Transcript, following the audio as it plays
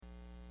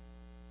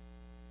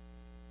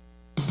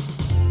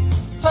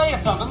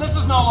something. This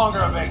is no longer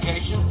a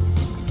vacation.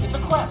 It's a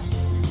quest.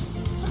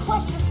 It's a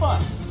quest for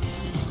fun.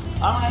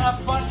 I'm gonna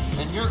have fun,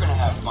 and you're gonna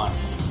have fun.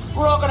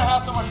 We're all gonna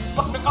have so much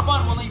fun. Come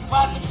on, we'll need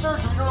plastic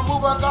surgery to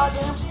remove our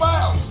goddamn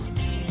smiles.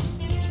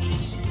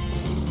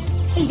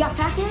 Hey, you got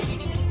Pac-Man?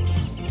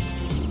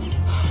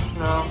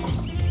 No.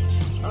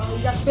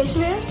 You got Space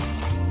Invaders?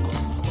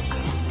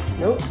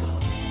 Nope.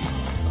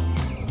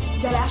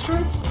 You got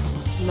Asteroids?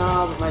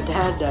 Nah, but my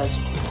dad does.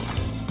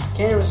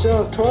 Can't even sit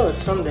on the toilet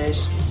some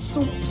days.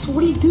 So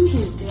what do you do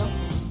here, Dale?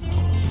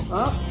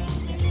 Well,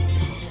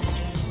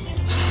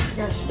 I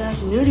got a stack of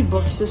nudie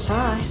books this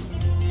high.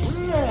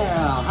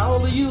 Well, how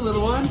old are you,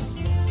 little one?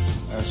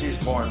 She's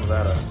born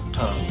without a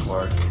tongue,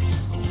 Clark.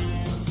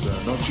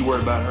 But, don't you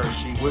worry about her.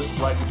 She whistles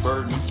like a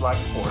bird and eats like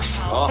a horse.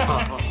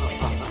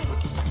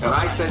 And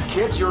I said,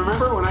 kids, you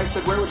remember when I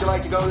said, where would you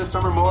like to go this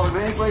summer more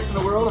than any place in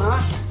the world, huh?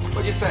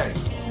 What'd you say?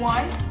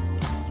 Why?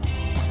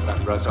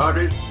 Russ,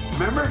 Audrey,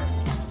 remember?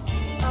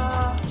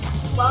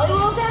 Wally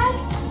World, Dad?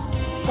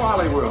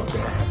 Wally World,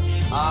 Dad.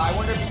 I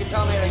wonder if you could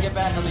tell me how to get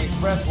back on the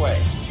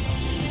expressway.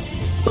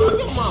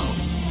 Mama.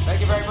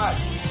 Thank you very much.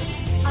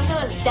 I'm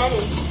going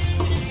steady.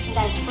 And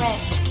I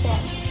French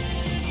kiss.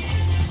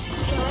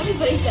 So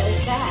everybody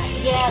does that.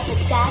 Yeah, but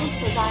Daddy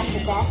says I'm the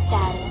best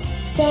at it.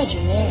 Dad,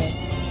 you're married.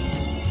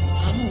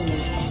 I'm in the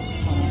mood for some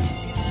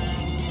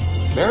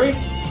fun. Married?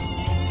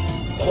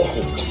 Oh,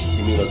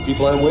 you mean those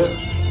people I'm with?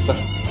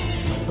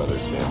 It's my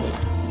brother's family.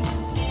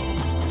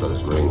 My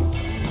brother's ring.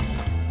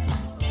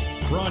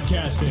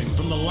 Broadcasting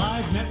from the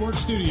Live Network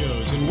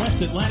studios in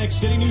West Atlantic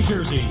City, New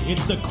Jersey,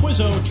 it's the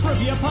Quizzo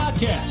Trivia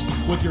Podcast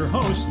with your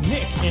hosts,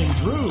 Nick and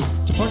Drew.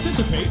 To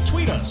participate,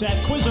 tweet us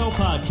at Quizzo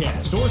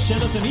Podcast or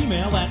send us an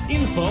email at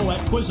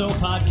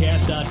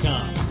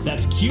info@QuizzoPodcast.com.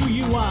 That's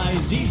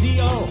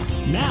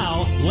QUIZZO.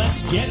 Now,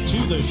 let's get to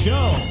the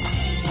show.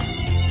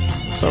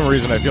 For some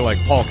reason, I feel like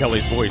Paul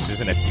Kelly's voice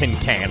is in a tin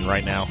can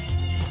right now.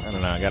 I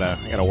don't know. I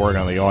gotta work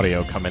on the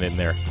audio coming in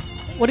there.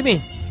 What do you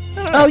mean?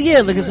 Oh,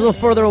 yeah, like it's a little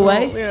further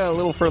away? Well, yeah, a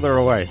little further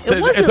away.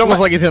 It's almost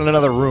like he's in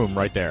another room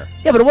right there.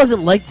 Yeah, but it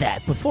wasn't like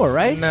that before,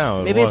 right?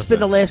 No, Maybe it's been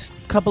the last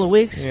couple of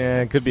weeks?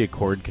 Yeah, it could be a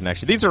cord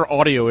connection. These are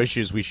audio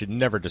issues we should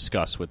never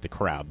discuss with the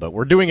crowd, but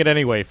we're doing it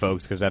anyway,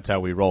 folks, because that's how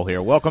we roll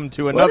here. Welcome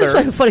to another...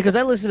 Well, it's funny, because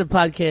I listen to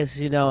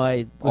podcasts,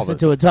 I listen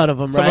to a ton of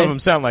them, Some right? of them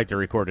sound like they're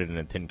recorded in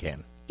a tin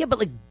can. Yeah, but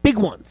like big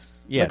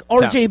ones. Yeah, like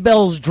R.J.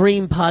 Bell's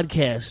Dream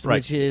Podcast, right.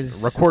 Which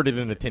is... recorded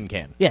in a tin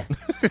can. Yeah.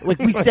 Like,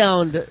 we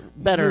sound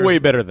better. Way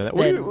better than that.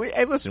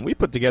 Hey, listen, we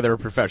put together a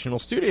professional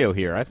studio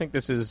here. I think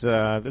this is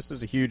a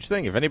huge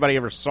thing. If anybody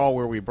ever saw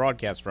where we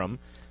broadcast from,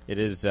 it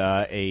is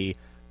a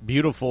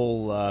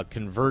beautiful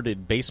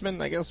converted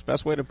basement, I guess,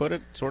 best way to put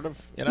it, sort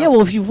of. Yeah,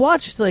 well, if you've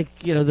watched,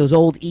 those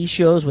old E!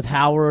 shows with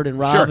Howard and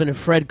Robin and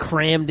Fred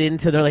crammed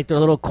into their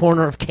little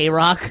corner of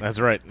K-Rock.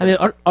 That's right. I mean,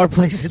 our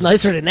place is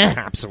nicer than that.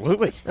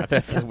 Absolutely. I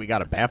think we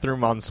got a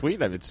bathroom en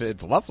suite.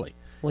 It's lovely.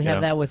 We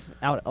have that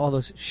without all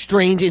those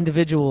strange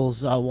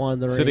individuals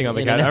wandering. Sitting on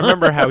the couch. I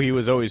remember how he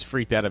was always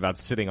freaked out about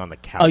sitting on the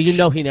couch.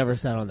 Oh, he never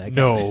sat on that couch.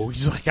 No,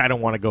 he's like, I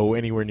don't want to go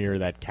anywhere near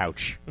that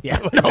couch. Yeah.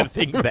 The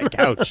things that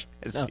couch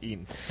has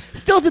seen.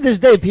 Still to this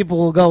day, people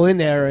will go in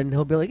there and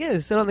he'll be like, yeah,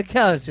 sit on the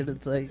couch. And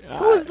it's like,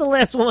 who was the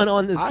last one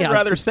on this couch? I'd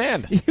rather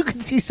stand. You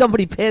can see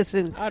somebody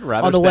passing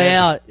on the way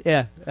out.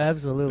 Yeah,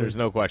 absolutely. There's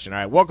no question. All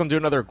right, welcome to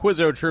another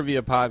Quizzo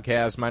Trivia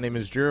Podcast. My name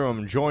is Drew.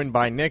 I'm joined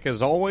by Nick,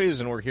 as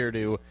always, and we're here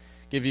to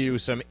give you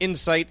some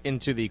insight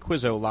into the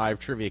Quizzo Live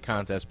Trivia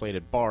Contest played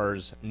at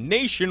bars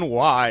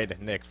nationwide,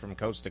 Nick, from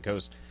coast to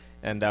coast.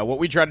 And what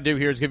we try to do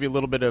here is give you a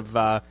little bit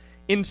of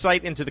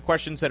insight into the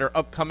questions that are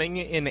upcoming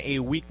in a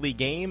weekly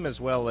game, as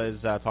well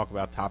as talk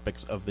about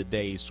topics of the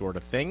day sort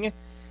of thing.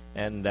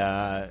 And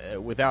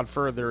without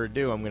further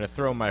ado, I'm going to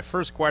throw my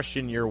first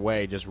question your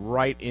way, just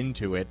right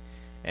into it.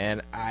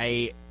 And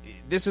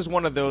this is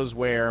one of those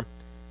where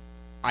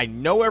I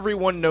know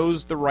everyone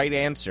knows the right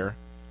answer,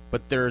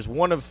 but there's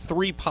one of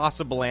three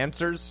possible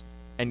answers,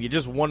 and you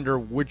just wonder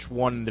which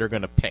one they're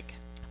going to pick.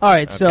 All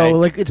right, okay?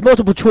 So it's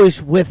multiple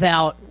choice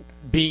without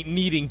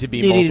needing to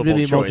be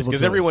multiple choice,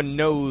 because everyone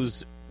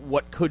knows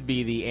what could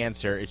be the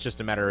answer. It's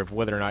just a matter of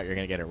whether or not you're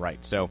going to get it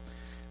right. So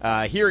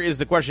here is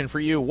the question for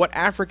you. What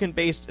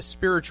African-based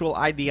spiritual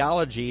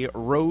ideology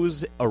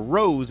arose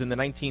in the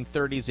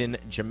 1930s in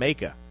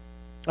Jamaica?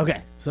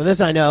 Okay, so this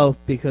I know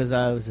because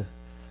I was a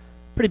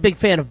pretty big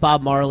fan of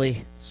Bob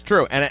Marley. It's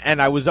true,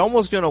 and I was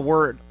almost going to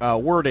word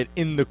it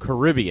in the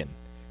Caribbean,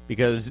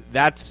 because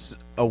that's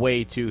a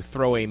way to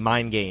throw a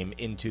mind game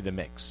into the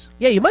mix.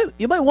 Yeah, you might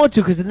want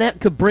to, because then that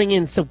could bring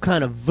in some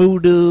kind of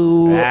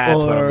voodoo.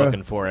 That's what I'm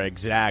looking for,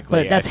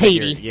 exactly. But that's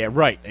Haiti. Yeah,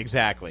 right,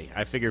 exactly.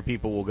 I figure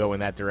people will go in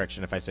that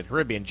direction if I said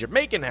Caribbean.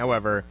 Jamaican,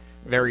 however,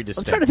 very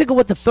distinct. I'm trying to think of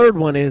what the third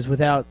one is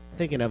without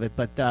thinking of it,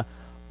 but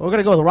we're going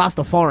to go with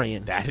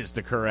Rastafarian. That is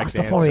the correct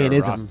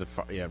Rastafarianism. answer.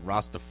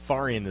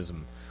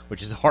 Rastafarianism,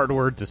 which is a hard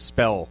word to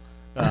spell.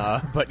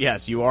 But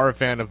yes, you are a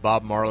fan of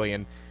Bob Marley,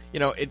 and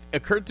it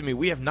occurred to me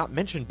we have not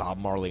mentioned Bob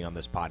Marley on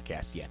this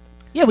podcast yet.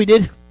 Yeah, we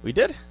did. We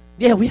did?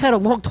 Yeah, we had a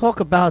long talk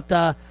about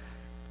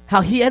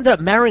how he ended up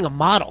marrying a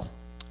model.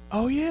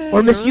 Oh yeah,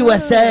 or Miss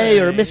USA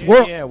or Miss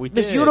World, we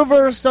Miss did.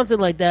 Universe, something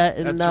like that.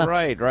 And, That's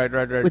right.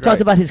 We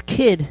talked about his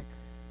kid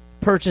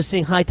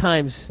purchasing High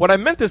Times. What I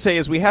meant to say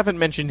is we haven't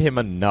mentioned him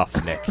enough,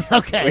 Nick.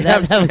 Okay, we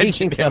that haven't we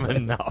mentioned can him cover.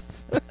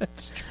 enough.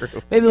 That's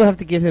true. Maybe we'll have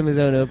to give him his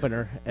own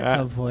opener at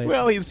some point.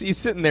 Well, he's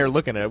sitting there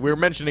looking at it. We were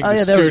mentioning Oh, the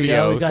yeah, there we studio,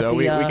 go. We got so the,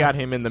 we got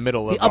him in the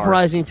middle of the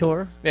Uprising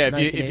tour. Yeah, if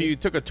 1980. you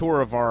took a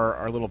tour of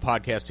our little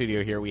podcast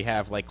studio here, we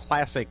have like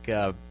classic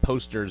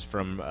posters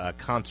from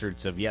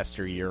concerts of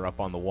yesteryear up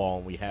on the wall.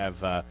 And we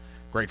have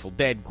Grateful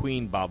Dead,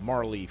 Queen, Bob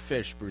Marley,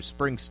 Fish, Bruce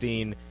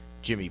Springsteen,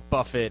 Jimmy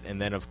Buffett,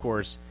 and then of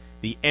course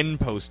the end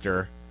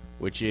poster,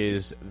 which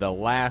is the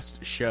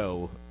last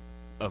show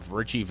of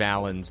Richie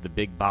Valens, the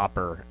Big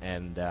Bopper,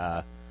 and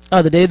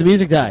the day the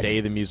music died. The day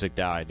the music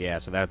died, yeah.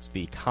 So that's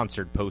the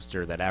concert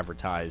poster that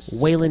advertised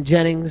Waylon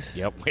Jennings.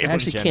 Yep, I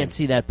actually can't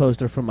see that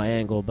poster from my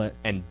angle, but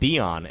and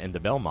Dion and the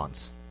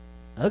Belmonts.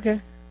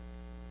 Okay,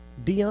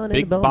 Dion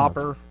Big and the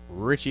Belmonts. Bopper,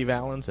 Richie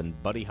Valens,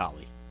 and Buddy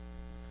Holly.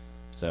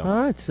 So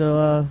all right,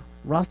 so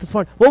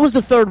Rastafari. What was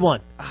the third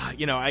one?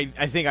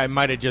 I think I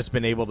might have just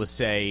been able to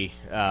say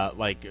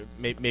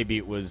maybe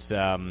it was.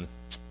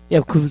 Yeah,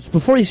 'cause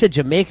before you said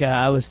Jamaica,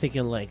 I was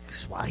thinking like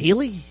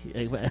Swahili.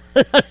 I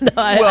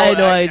had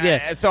no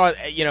idea. I thought,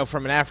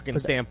 from an African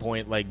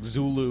standpoint, like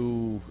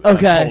Zulu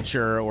Okay.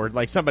 culture, or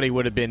like somebody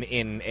would have been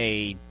in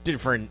a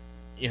different,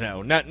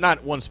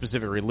 not one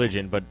specific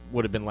religion, but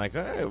would have been like,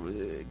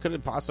 could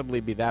it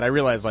possibly be that? I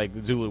realized like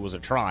Zulu was a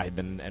tribe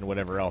and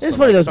whatever else. It's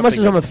but, funny like, though. As much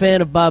as I'm a that's-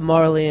 fan of Bob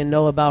Marley and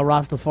know about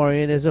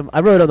Rastafarianism, I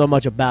really don't know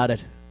much about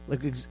it.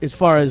 Like as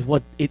far as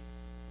what it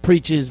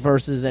preaches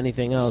versus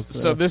anything else.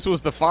 So this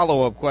was the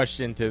follow-up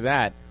question to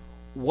that.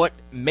 What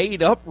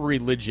made-up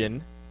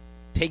religion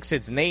takes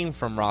its name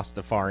from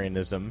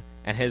Rastafarianism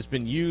and has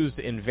been used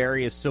in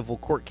various civil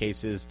court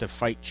cases to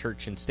fight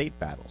church and state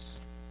battles?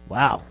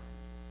 Wow.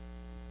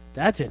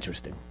 That's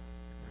interesting.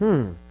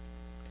 Let's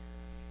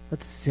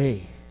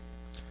see.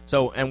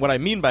 So, and what I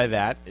mean by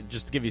that,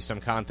 just to give you some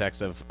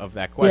context of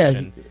that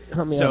question. Yeah,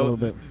 help me out a little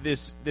bit.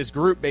 This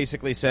group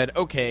basically said,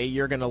 okay,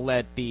 you're going to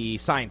let the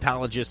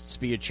Scientologists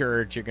be a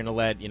church, you're going to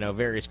let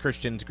various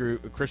Christian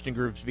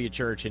groups be a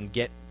church and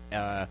get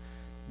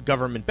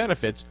government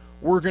benefits.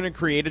 We're going to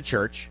create a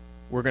church.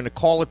 We're going to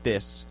call it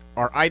this.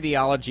 Our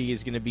ideology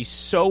is going to be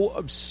so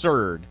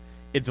absurd,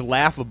 it's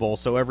laughable,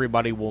 so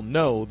everybody will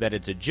know that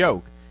it's a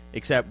joke.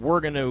 Except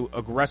we're going to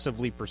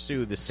aggressively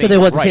pursue the same. So they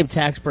want rights. the same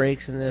tax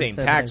breaks and same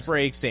tax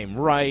breaks, same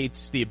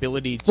rights, the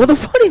ability to. Well, the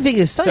funny thing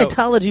is,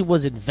 Scientology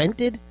was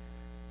invented.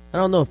 I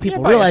don't know if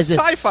people by realize a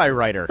this. Sci-fi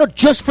writer. No,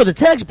 just for the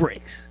tax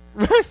breaks.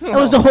 That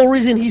was the whole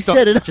reason he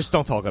set it up. Just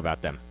don't talk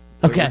about them.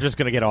 Okay. We're just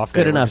going to get off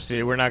Good there. enough.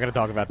 We're not going to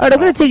talk about All them. right, I'm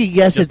going to take a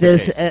guess Just at in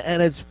this, case.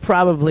 and it's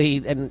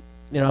probably, and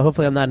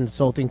hopefully I'm not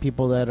insulting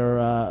people that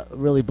are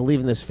really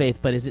believe in this faith,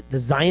 but is it the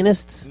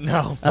Zionists?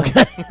 No.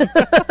 Okay.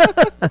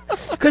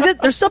 Because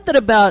there's something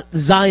about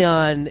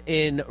Zion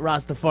in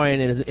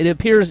Rastafarianism. It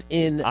appears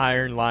in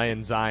Iron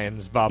Lion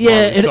Zion's Bob Yeah,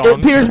 Marley it songs.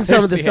 appears in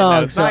some of the Yeah,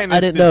 songs, so I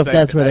Zionist didn't know is, if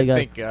that's where they got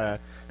I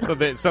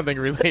think something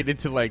related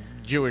to like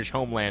Jewish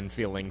homeland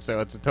feeling. So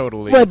it's a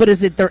totally Right, but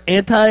is it their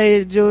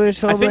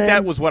anti-Jewish I homeland? think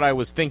that was what I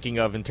was thinking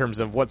of in terms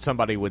of what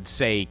somebody would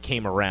say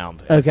came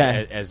around as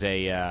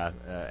a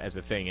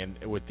thing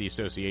and with the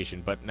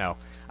association. But no,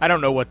 I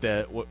don't know what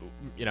but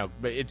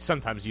it's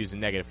sometimes used in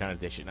negative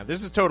connotation. Now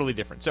this is totally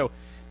different. So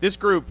this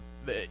group,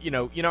 you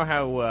know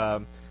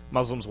how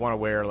Muslims want to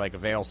wear like a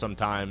veil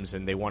sometimes,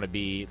 and they want to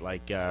be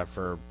like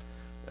for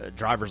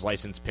driver's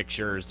license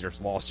pictures.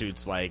 There's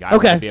lawsuits like I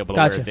want to be able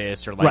to wear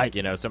this, or like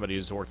somebody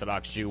who's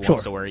Orthodox Jew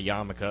wants to wear a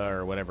yarmulke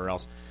or whatever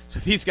else.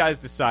 So these guys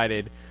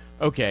decided,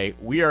 okay,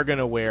 we are going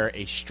to wear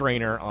a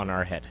strainer on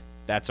our head.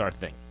 That's our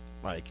thing.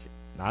 Like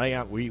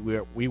we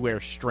wear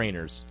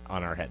strainers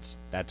on our heads.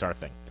 That's our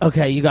thing.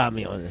 Okay, you got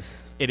me on this.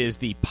 It is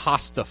the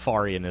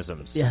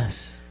Pastafarianisms.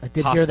 Yes, I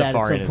did hear that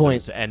at some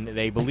point. And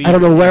they believe I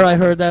don't know where I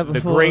heard that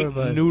before. The great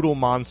but noodle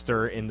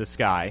monster in the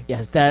sky.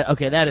 Yes,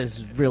 that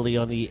is really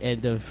on the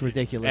end of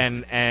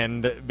ridiculous.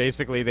 And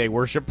basically they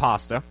worship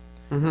pasta.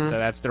 Mm-hmm. So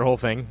that's their whole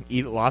thing.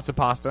 Eat lots of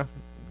pasta.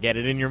 Get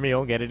it in your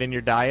meal. Get it in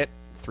your diet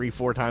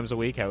 3-4 times a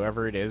week,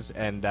 however it is.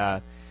 And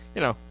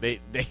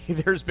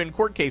there's been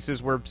court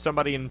cases where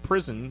somebody in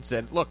prison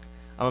said, "Look,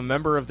 I'm a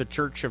member of the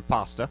Church of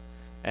Pasta,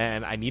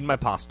 and I need my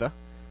pasta,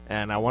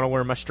 and I want to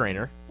wear my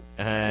strainer."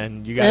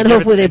 And you got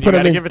hopefully they put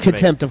him in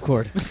contempt of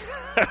court.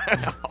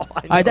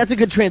 All right, that's a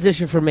good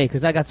transition for me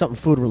because I got something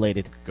food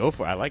related. Go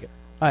for it. I like it.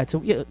 All right,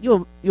 so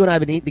you and I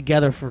have been eating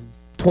together for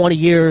 20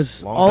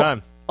 years. Long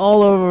time.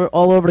 All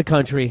over the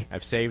country.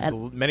 I've saved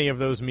many of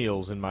those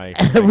meals in my.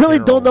 I really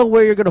don't know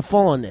where you're going to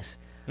fall on this,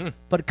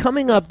 but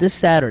coming up this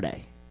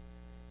Saturday,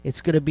 it's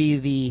going to be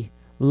the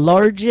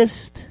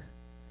largest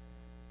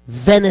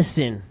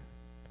venison,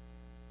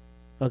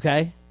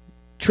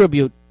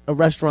 tribute a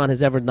restaurant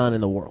has ever done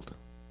in the world.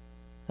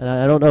 And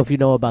I don't know if you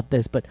know about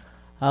this, but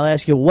I'll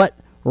ask you, what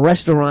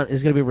restaurant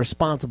is going to be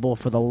responsible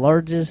for the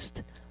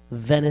largest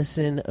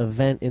venison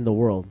event in the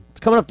world? It's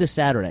coming up this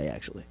Saturday,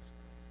 actually.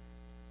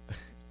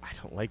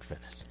 don't like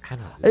venison. I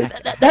don't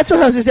like That's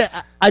what I was going to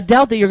say. I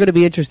doubt that you're going to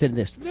be interested in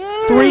this.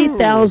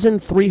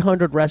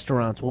 3,300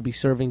 restaurants will be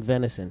serving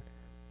venison.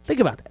 Think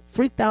about that.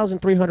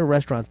 3,300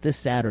 restaurants this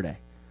Saturday.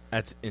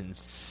 That's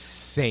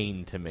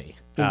insane to me.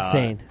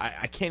 Insane.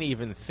 I can't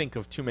even think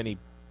of too many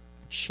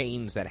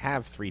chains that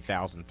have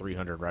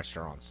 3,300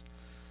 restaurants.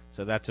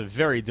 So that's a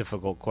very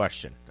difficult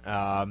question.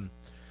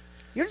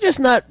 You're just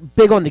not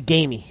big on the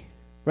gamey,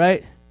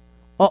 right?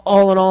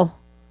 All in all?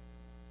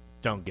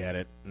 Don't get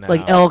it. No.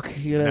 Like elk,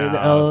 the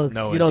elk.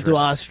 No you don't do interest.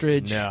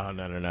 ostrich.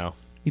 No.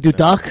 You do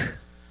duck?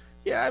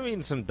 Yeah, I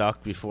mean some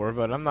duck before,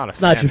 but I'm not a It's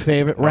fan. not your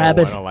favorite. No,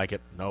 Rabbit? I don't like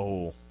it.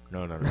 No.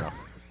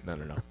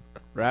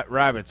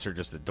 Rabbits are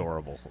just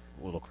adorable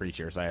little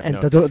creatures. I have And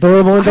no...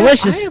 adorable and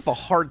delicious. I have a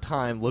hard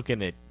time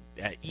looking at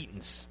eating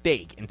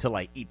steak until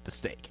I eat the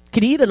steak.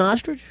 Can you eat an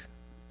ostrich?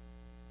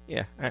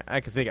 Yeah, I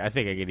think I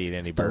could eat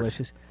any bird.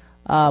 Delicious.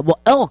 Well,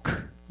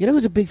 elk. You know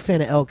who's a big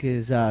fan of elk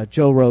is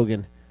Joe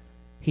Rogan.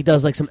 He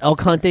does like some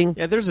elk hunting.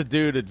 Yeah, there's a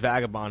dude at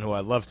Vagabond who I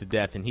love to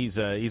death, and he's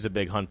a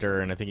big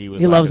hunter, and I think he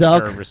was loves a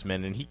elk.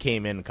 serviceman, and he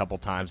came in a couple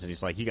times, and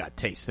he's like, "You got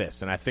to taste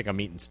this," and I think I'm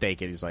eating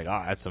steak, and he's like,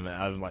 "Oh, that's some."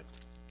 I'm like,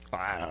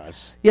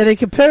 Yeah, they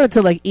compare it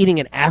to like eating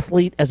an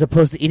athlete as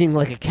opposed to eating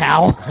like a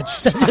cow.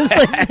 just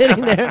like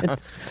sitting there.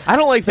 I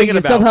don't like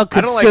thinking somehow about.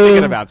 I don't like consume-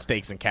 thinking about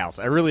steaks and cows.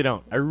 I really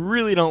don't. I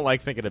really don't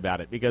like thinking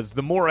about it because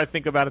the more I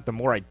think about it, the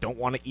more I don't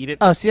want to eat it.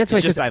 Oh, see, that's why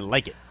it's just 'cause I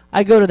like it.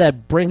 I go to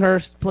that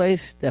Bringhurst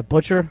place, that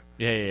butcher.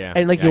 Yeah.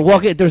 And like Yeah, you I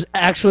walk can't- in, there's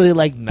actually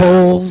like No.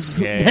 bowls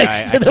Yeah,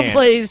 next I to the can't.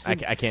 place. I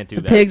can't do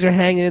the that. pigs are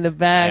hanging in the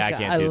back. Yeah, I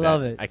can't do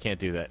love that. it. I can't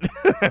do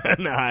that.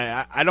 No,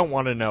 I don't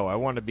want to know. I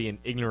want to be in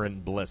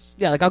ignorant bliss.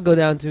 Yeah, like I'll go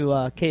down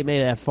to Cape May,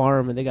 that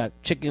farm, and they got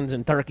chickens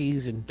and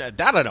turkeys and. That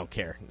I don't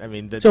care. I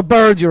mean, So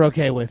birds you're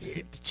okay with?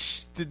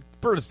 the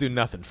birds do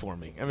nothing for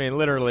me. I mean,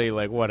 literally,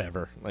 like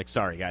whatever. Like,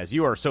 sorry guys,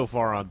 you are so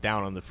far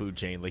down on the food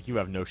chain. Like, you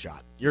have no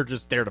shot. You're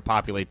just there to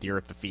populate the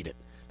earth to feed it.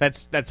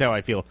 That's how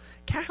I feel.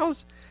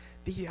 Cows,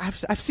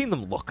 I've seen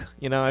them look.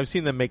 You know, I've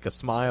seen them make a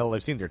smile.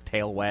 I've seen their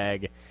tail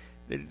wag.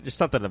 There's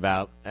something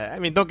about. I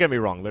mean, don't get me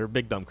wrong. They're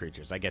big dumb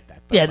creatures. I get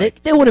that. But Yeah,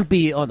 like, they wouldn't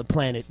be on the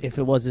planet if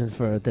it wasn't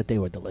for that they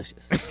were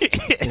delicious. You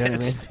know what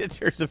I mean?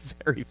 There's a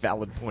very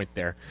valid point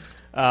there.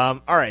 All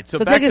right, so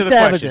So back take to a the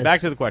stab at question. this.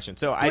 Back to the question.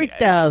 So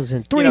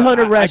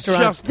 3,300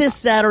 restaurants this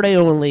Saturday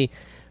only.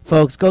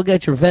 Folks, go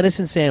get your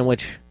venison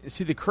sandwich.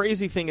 See, the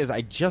crazy thing is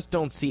I just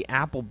don't see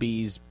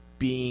Applebee's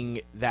being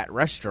that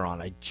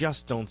restaurant. I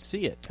just don't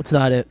see it. It's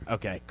not it.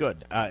 Okay,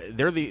 good.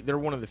 They're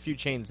one of the few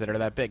chains that are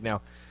that big.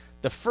 Now,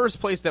 the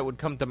first place that would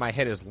come to my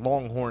head is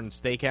Longhorn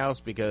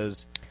Steakhouse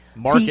because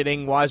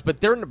marketing wise,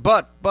 but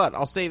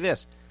I'll say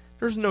this.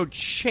 There's no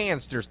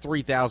chance there's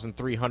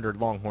 3,300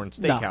 Longhorn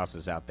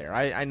Steakhouses out there.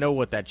 I know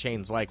what that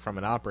chain's like from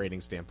an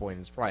operating standpoint.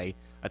 It's probably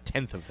a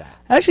tenth of that.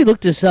 I actually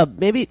looked this up.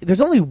 Maybe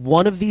there's only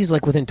one of these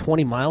like within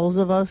 20 miles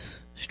of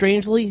us,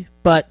 strangely,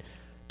 but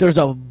there's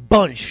a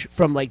bunch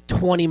from like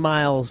 20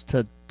 miles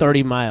to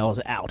 30 miles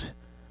out.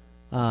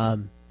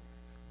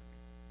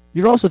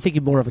 You're also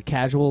thinking more of a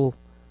casual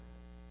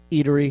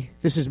eatery.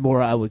 This is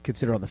more I would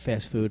consider on the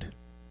fast food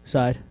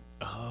side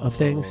of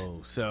things.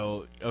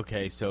 So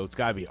it's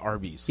got to be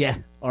Arby's. Yeah,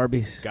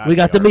 Arby's. Gotta We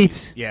got be the Arby's.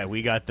 meats. Yeah,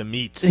 we got the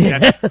meats.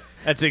 Yeah.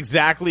 That's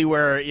exactly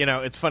where,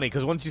 it's funny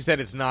because once you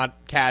said it's not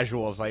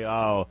casual, it's like,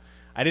 oh,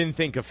 I didn't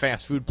think a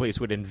fast food place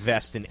would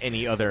invest in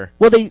any other.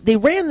 Well, they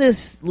ran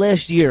this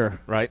last year.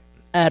 Right.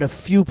 At a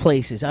few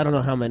places. I don't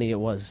know how many it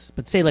was,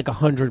 but say like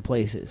 100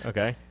 places.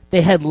 Okay.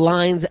 They had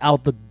lines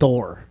out the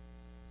door.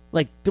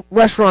 Like, the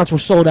restaurants were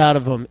sold out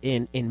of them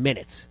in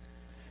minutes.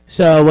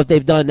 So what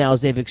they've done now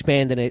is they've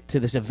expanded it to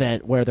this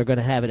event where they're going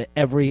to have it at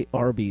every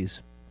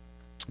Arby's.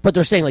 But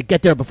they're saying, like,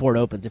 get there before it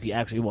opens if you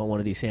actually want one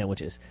of these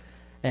sandwiches.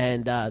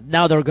 And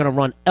now they're going to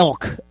run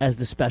elk as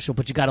the special,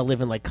 but you got to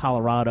live in, like,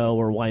 Colorado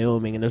or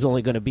Wyoming, and there's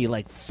only going to be,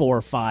 like, 4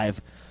 or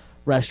 5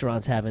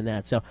 restaurants having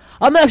that. So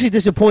I'm actually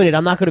disappointed.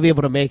 I'm not going to be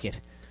able to make it.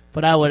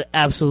 But I would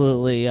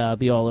absolutely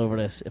be all over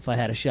this if I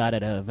had a shot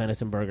at a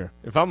venison burger.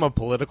 If I'm a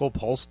political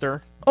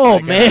pollster,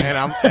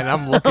 man, and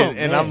I'm looking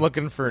I'm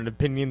looking for an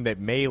opinion that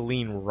may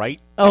lean right.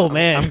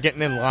 Man, I'm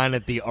getting in line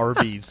at the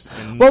Arby's.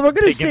 And well, we're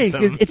going to see.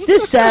 It's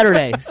this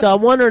Saturday, so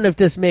I'm wondering if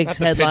this makes Not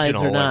to headlines or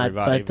pigeonhole not.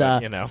 everybody,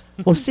 but,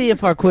 we'll see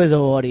if our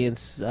Quizzo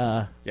audience.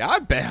 Yeah, I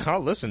bet. Oh,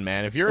 listen,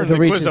 man. If you're If in it the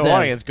reaches Quizzo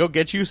out. audience, go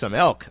get you some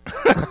elk.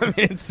 I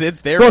mean,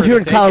 it's there. Well, for if you're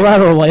in the taking.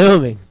 Colorado or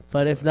Wyoming,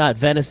 but if not,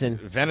 venison.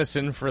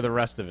 Venison for the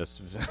rest of us.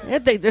 Yeah,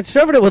 they're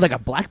serving it with like a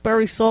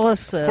blackberry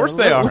sauce. Of course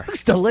they are. It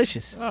looks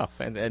delicious. Oh,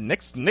 and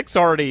Nick's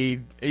already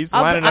he's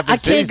lining up I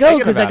his can't face go thinking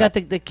because I about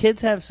got the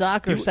kids have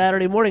soccer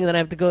Saturday morning, and then I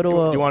have to go to.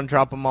 Do you want to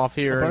drop them off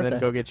here and then birthday.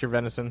 go get your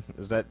venison?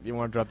 Is that you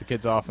want to drop the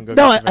kids off and go? No,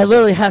 get your I venison?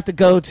 literally have to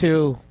go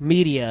to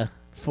media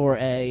for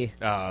a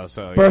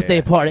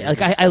birthday party.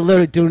 Like I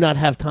literally do not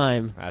have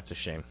time. That's a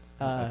shame.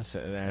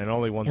 And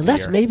only once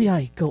Unless a year. maybe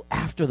I go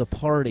after the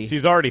party.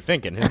 He's already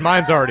thinking. His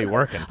mind's already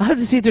working. I have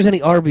to see if there's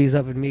any Arby's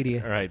up in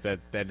media. All right,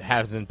 that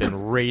hasn't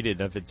been rated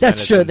of its.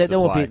 That's venison true. There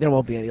won't supply. be. There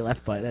won't be any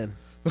left by then.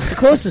 The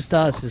closest to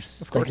us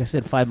is, like I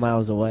said, 5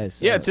 miles away.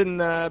 So. Yeah, it's in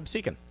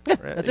Beacon. Yeah,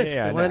 that's it.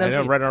 Yeah, I One in know,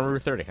 FC. right on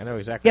Route 30. I know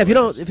exactly. Yeah,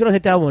 where it is. if you don't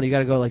hit that one, you got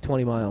to go like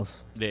 20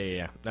 miles.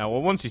 Yeah. Now,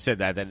 well, once you said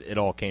that it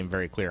all came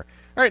very clear.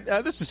 All right,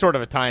 this is sort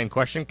of a tie-in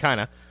question, kind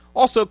of.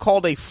 Also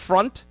called a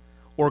front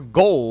or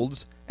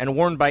golds and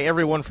worn by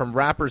everyone from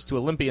rappers to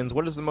Olympians,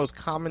 what is the most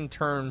common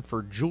term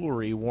for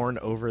jewelry worn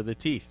over the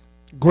teeth?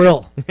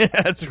 Grill.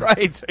 That's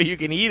right. So you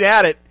can eat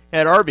at it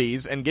at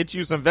Arby's and get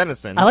you some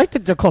venison. I like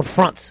that they're called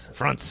fronts.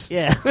 Fronts.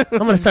 Yeah, I'm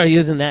going to start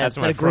using that That's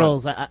instead my of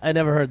grills. I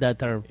never heard that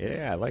term.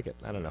 Yeah, I like it.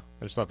 I don't know.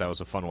 I just thought that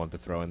was a fun one to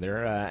throw in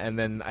there. And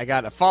then I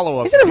got a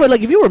follow-up. Isn't it weird,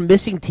 like if you were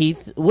missing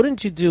teeth,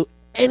 wouldn't you do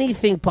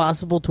anything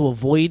possible to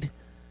avoid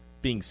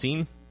being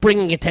seen?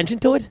 Bringing attention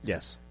to it?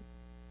 Yes.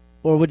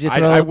 Or would you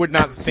throw I would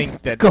not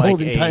think that gold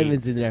like and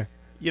diamonds in there.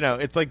 You know,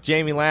 it's like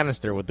Jamie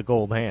Lannister with the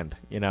gold hand.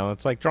 You know,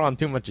 it's like drawing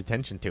too much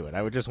attention to it.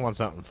 I would just want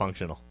something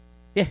functional.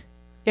 Yeah.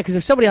 Yeah, because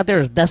if somebody out there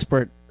is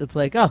desperate, it's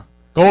like, oh.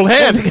 Gold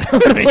hand.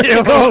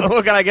 Gold.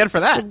 What can I get for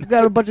that?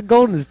 Got a bunch of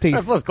gold in his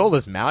teeth. Plus, gold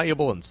is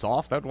malleable and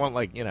soft. I'd want,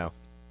 like, you know,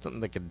 something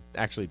that could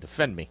actually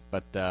defend me.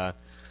 But, all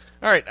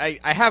right,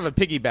 I have a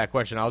piggyback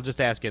question. I'll just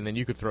ask it, and then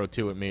you could throw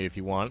two at me if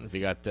you want, if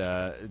you got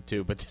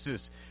two. But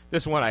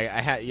this one, I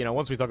had, you know,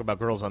 once we talk about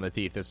girls on the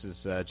teeth, this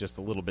is just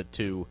a little bit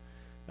too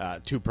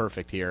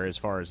perfect here as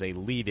far as a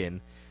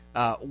lead-in.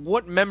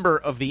 What member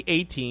of the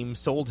A-Team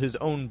sold his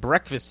own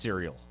breakfast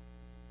cereal?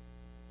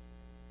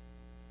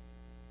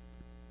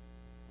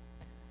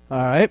 All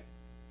right.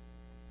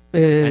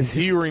 And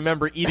do you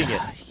remember eating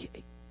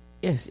it?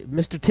 Yes,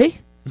 Mr. T?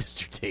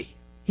 Mr. T.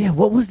 Yeah,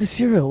 what was the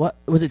cereal? What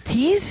was it?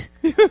 Teas?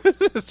 Yeah,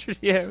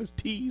 it was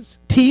Teas.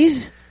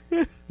 Teas?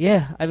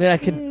 Yeah, I mean,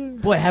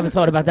 I haven't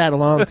thought about that in a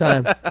long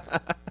time.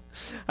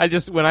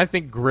 When I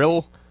think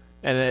grill,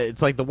 and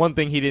it's like the one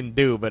thing he didn't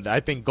do, but I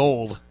think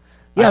gold.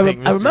 Yeah, I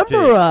think Mr.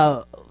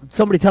 remember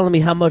somebody telling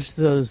me how much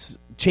those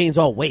chains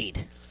all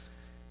weighed.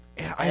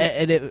 Yeah,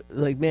 and it,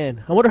 like,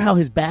 man, I wonder how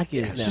his back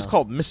is now. It's just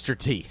called Mr.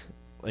 T.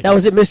 Like, that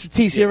was it, Mr.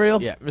 T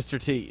cereal? Yeah,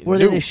 Mr. T. Were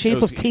they the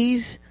shape of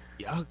teas?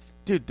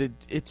 Dude,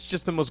 it's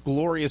just the most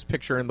glorious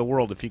picture in the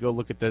world if you go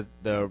look at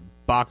the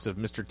box of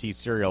Mr. T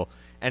cereal.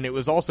 And it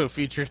was also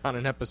featured on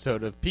an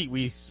episode of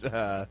Pee-wee's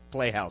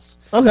Playhouse.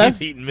 Okay.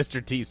 He's eating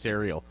Mr. T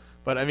cereal.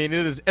 But, I mean,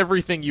 it is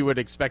everything you would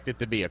expect it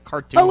to be, a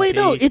cartoon. Oh, wait,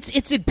 no,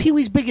 it's in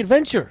Pee-wee's Big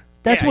Adventure.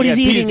 That's what he's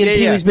eating in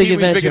Pee-wee's Big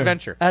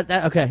Adventure.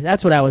 Okay,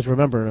 that's what I was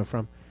remembering it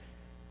from.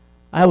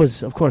 I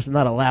was, of course,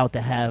 not allowed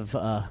to have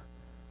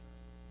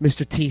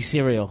Mr. T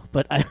cereal,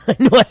 but I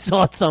knew I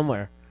saw it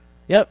somewhere.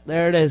 Yep,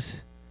 there it is.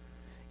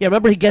 Yeah,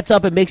 remember he gets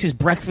up and makes his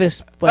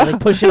breakfast by like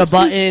pushing a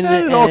button.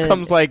 And it all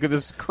comes like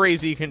this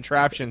crazy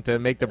contraption to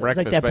make the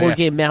breakfast. It's like that board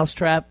game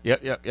Mousetrap.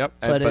 Yep.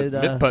 But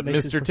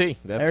Mr. T.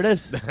 There it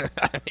is.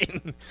 I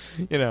mean,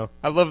 you know,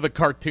 I love the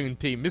cartoon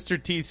T.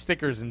 Mr. T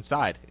stickers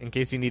inside in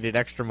case you needed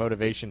extra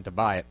motivation to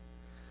buy it.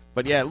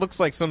 But yeah, it looks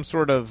like some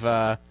sort of,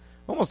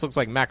 almost looks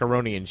like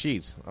macaroni and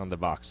cheese on the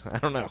box. I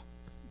don't know.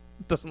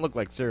 It doesn't look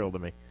like cereal to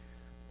me.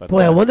 But,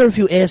 boy, I wonder if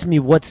you asked me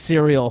what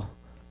cereal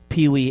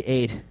Pee-wee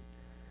ate.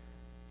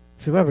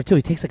 If you remember, too,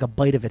 he takes like a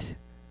bite of it.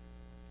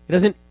 He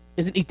doesn't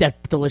eat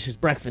that delicious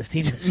breakfast.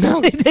 He just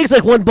he takes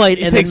like one bite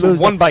and then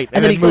moves on.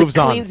 And then he moves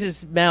on. Cleans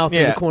his mouth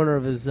in the corner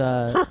of his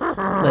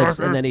lips,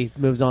 and then he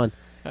moves on.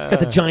 He's got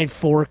the giant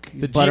fork,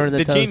 butter in the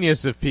toast. The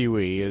genius of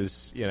Pee-wee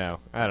is, you know,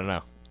 I don't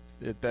know.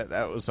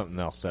 That was something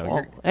else.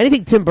 So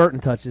anything Tim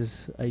Burton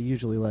touches, I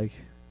usually like.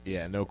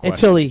 Yeah, no question.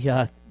 Until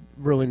he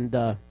ruined,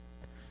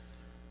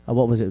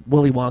 what was it,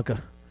 Willy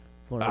Wonka.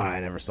 I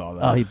never saw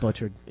that. Oh, he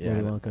butchered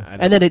Willy Wonka.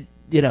 And then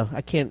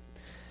I can't.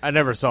 I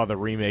never saw the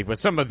remake, but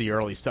some of the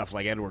early stuff,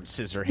 like Edward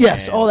Scissorhands.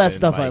 Yes, all that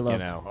stuff like, I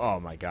loved. You know, oh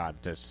my God,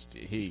 just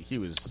he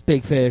was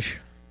Big Fish.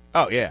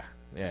 Oh yeah.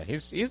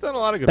 He's done a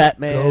lot of good.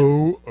 Batman.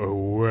 Go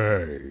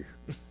away.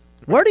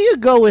 Where do you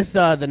go with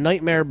The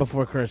Nightmare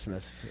Before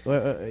Christmas? You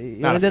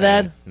into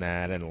that?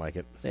 Nah, I didn't like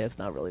it. Yeah, it's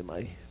not really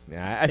my.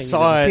 Yeah, I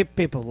saw it.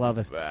 People love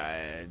it.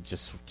 I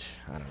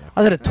don't know.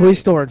 I was at a toy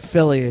store in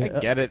Philly. I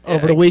get it.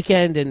 Over the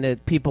weekend, and the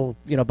people,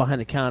 behind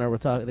the counter were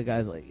talking. The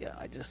guy's like, "Yeah,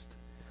 I just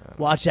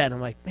watched that," and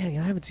I'm like, "Man,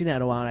 I haven't seen that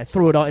in a while." And I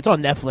threw it on. It's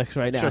on Netflix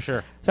right now.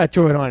 Sure. So I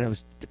threw it on. And it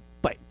was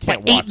by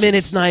 8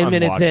 minutes, 9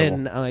 minutes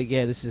in. I'm like,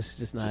 "Yeah, this is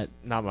just not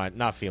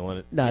not feeling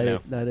it." Not you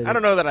not I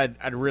don't know that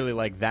I'd really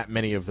like that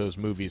many of those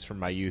movies from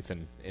my youth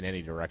in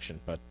any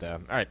direction. But all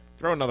right,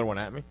 throw another one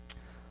at me.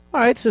 All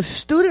right, so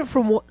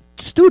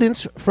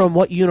students from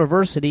what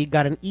university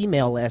got an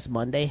email last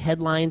Monday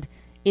headlined,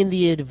 "In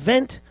the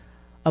event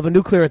of a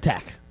nuclear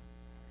attack."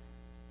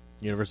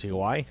 University of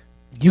Hawaii?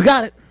 You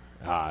got it.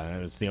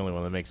 It's the only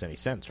one that makes any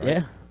sense, right?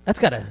 Yeah. That's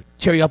got to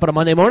cheer you up on a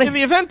Monday morning. In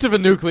the event of a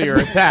nuclear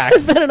attack.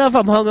 It's bad enough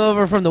I'm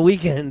hungover from the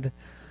weekend.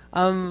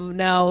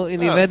 Now,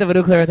 in the event of a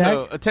nuclear attack.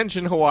 So,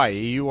 attention Hawaii,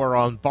 you are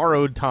on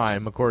borrowed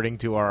time, according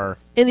to our...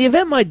 In the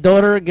event my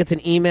daughter gets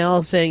an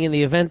email saying, "In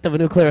the event of a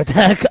nuclear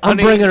attack," I'm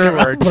Honey, bringing her.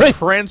 You are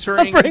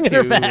transferring I'm bringing to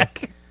her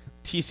back.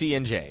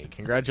 TCNJ.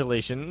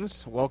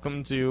 Congratulations.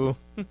 Welcome to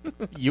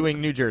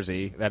Ewing, New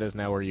Jersey. That is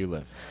now where you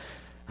live.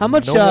 How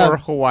much? No more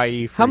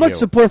Hawaii for How much you.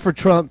 support for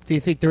Trump do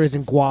you think there is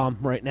in Guam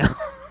right now?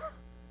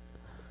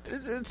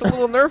 It's a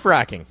little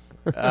nerve-wracking.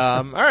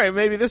 All right,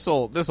 maybe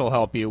this'll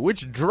help you.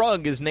 Which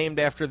drug is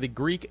named after the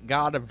Greek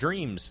god of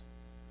dreams?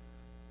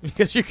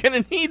 Because you're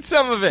going to need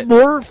some of it.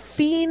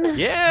 Morphine?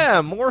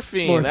 Yeah,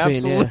 morphine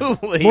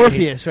absolutely. Yeah.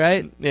 Morpheus,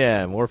 right?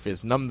 Yeah,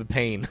 Morpheus. Numb the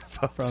pain,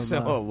 folks.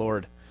 Oh,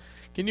 Lord.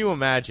 Can you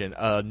imagine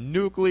in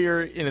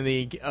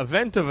the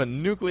event of a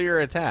nuclear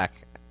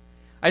attack?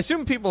 I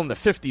assume people in the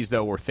 50s,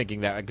 though, were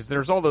thinking that, because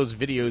there's all those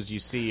videos you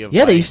see of...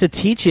 Yeah, they used to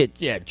teach it.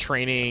 Yeah,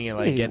 training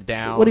and, get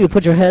down. What do you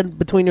put your head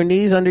between your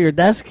knees under your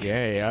desk?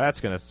 Yeah, that's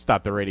going to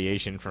stop the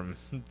radiation from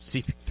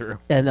seeping through.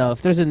 Yeah, no,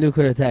 if there's a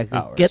nuclear attack,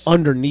 get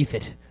underneath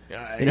it.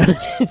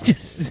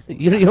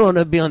 You don't want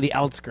to be on the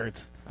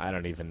outskirts. I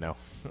don't even know.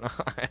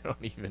 I don't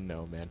even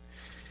know, man.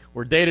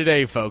 We're day to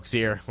day, folks.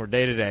 Here, we're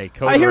day to day.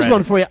 All right, here's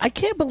one for you. I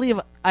can't believe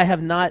I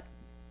have not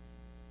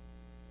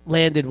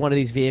landed one of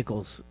these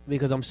vehicles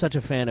because I'm such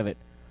a fan of it.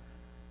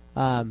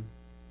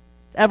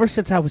 Ever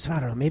since I was, I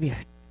don't know, maybe I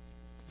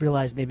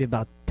realized maybe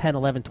about 10,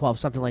 11, 12,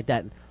 something like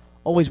that. And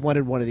always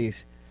wanted one of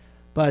these.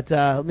 But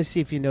let me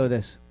see if you know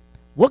this.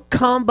 What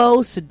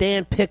combo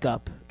sedan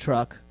pickup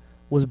truck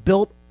was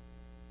built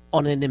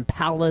on an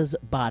Impala's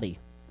body?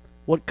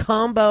 What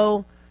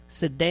combo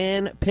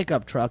sedan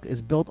pickup truck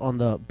is built on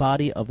the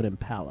body of an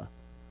Impala?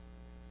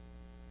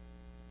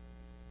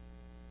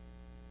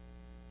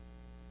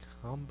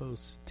 Combo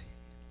sedan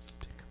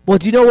pickup. Well,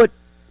 do you know what?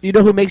 You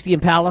know who makes the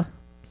Impala?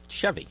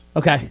 Chevy.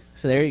 Okay,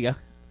 so there you go.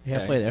 You're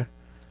halfway there.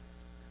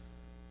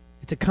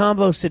 It's a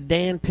combo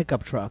sedan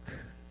pickup truck.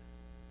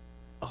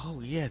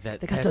 Oh yeah, they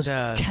got those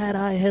cat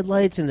eye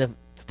headlights and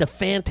the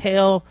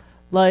fantail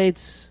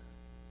lights.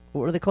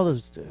 What do they call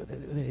those?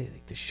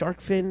 The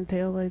shark fin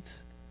tail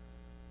lights.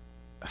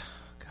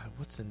 God,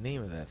 what's the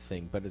name of that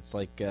thing? But it's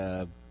like,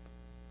 oh man,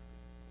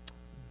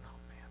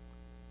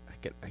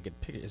 I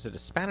get pick. Is it a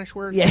Spanish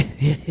word? Yeah,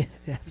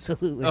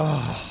 absolutely.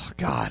 Oh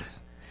God.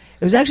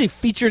 It was actually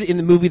featured in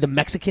the movie The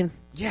Mexican.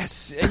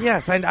 Yes.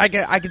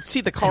 I could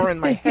see the car in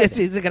my head. Yes,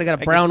 he's got a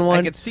brown one.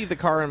 I could see the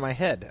car in my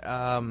head.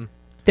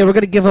 They were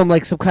going to give him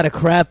like some kind of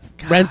crap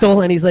rental,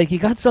 and he's like, "You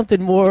got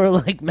something more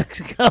like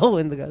Mexico?"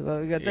 And the guy,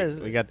 "Well, we got this.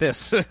 We got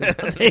this." I'll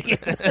take it.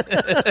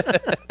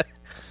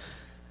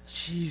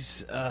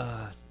 Jeez.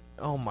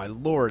 Oh my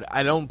Lord!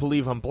 I don't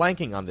believe I'm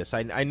blanking on this.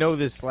 I know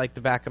this like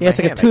the back of my hand.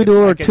 Yeah, it's like a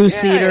 2-door,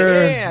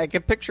 2-seater. Yeah, I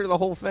can picture the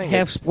whole thing.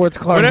 Half sports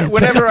car.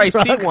 Whenever I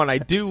see one, I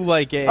do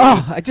like a.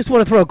 Oh, I just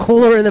want to throw a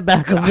cooler in the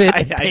back of it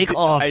and take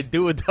off. I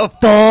do a double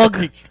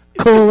dog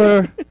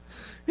cooler.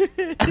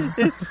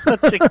 It's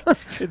such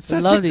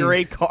a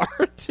great car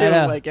too.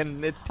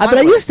 And it's. But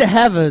I used to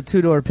have a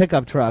 2-door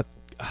pickup truck.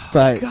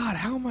 But God,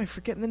 how am I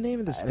forgetting the name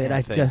of this thing?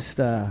 I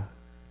just.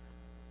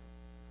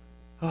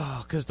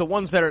 Because the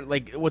ones that are,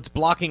 like, what's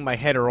blocking my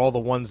head are all the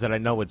ones that I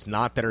know it's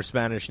not that are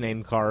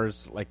Spanish-named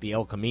cars, like the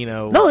El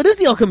Camino. No, it is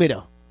the El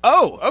Camino.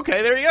 Oh,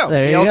 okay, there you go.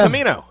 The El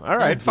Camino. All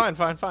right, fine.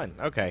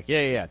 Okay,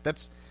 yeah.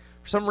 That's,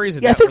 for some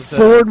reason... Yeah, I think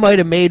Ford might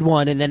have made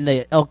one, and then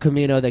the El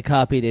Camino, they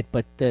copied it,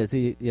 but, Okay,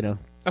 all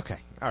right.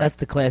 That's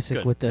the classic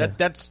Good. with the...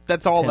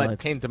 That's all that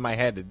came to my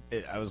head.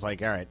 I was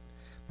like, all right.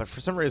 But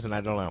for some reason, I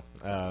don't know.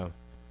 All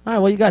right,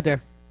 well, you got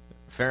there.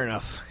 Fair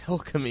enough. El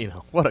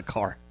Camino. What a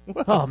car.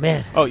 Oh,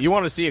 man. Oh, you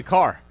want to see a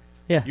car?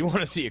 Yeah. You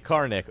want to see a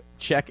car, Nick?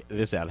 Check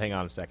this out. Hang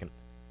on a second.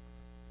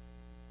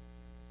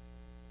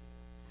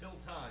 Fill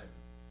time.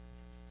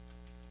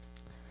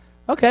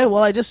 Okay,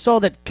 well, I just saw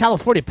that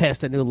California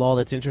passed a new law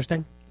that's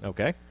interesting.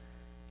 Okay.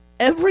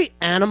 Every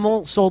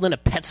animal sold in a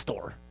pet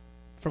store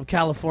from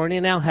California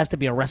now has to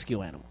be a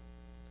rescue animal.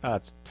 Oh,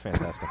 that's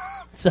fantastic.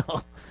 So,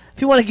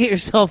 if you want to get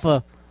yourself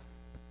a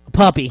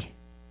puppy,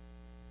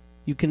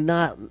 you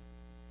cannot...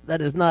 That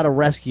is not a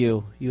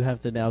rescue. You have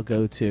to now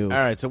go to... All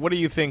right, so what do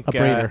you think... A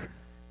breeder.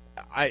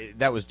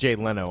 That was Jay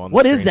Leno on the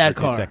What screen is that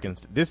for 2 car?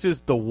 seconds. This is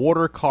the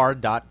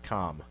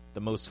watercar.com, the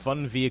most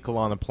fun vehicle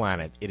on the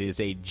planet. It is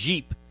a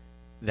Jeep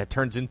that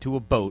turns into a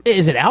boat.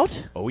 Is it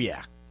out? Oh,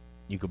 yeah.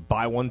 You could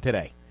buy one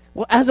today.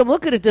 Well, as I'm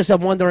looking at this,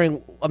 I'm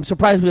wondering... I'm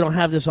surprised we don't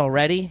have this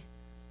already.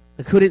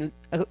 Like, who didn't...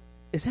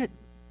 is that...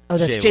 Oh,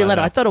 that's Jay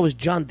Leno. I thought it was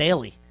John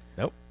Daly.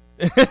 Nope.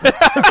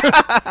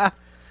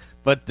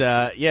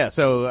 But, yeah,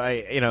 so,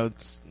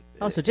 it's...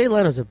 Oh, so Jay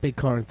Leno's a big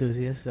car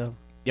enthusiast, so...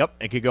 Yep,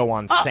 it could go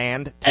on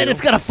sand, too. And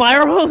it's got a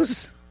fire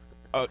hose?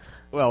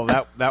 Well,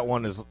 that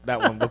one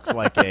looks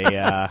like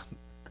a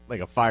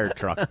fire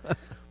truck.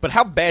 But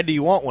how bad do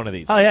you want one of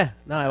these? Oh, yeah.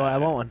 No, I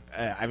want one.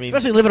 I mean...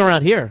 Especially living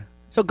around here.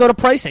 So go to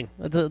pricing.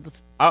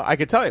 I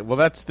could tell you. Well,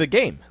 that's the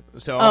game.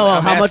 So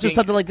I'm how much does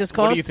something like this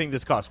cost? What do you think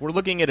this costs? We're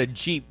looking at a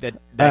Jeep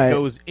that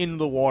goes in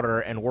the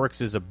water and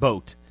works as a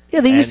boat. Yeah,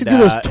 they used to do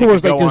those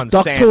tours, like those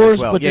duck tours,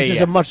 well. but this is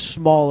a much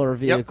smaller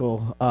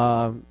vehicle.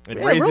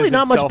 Really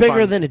not much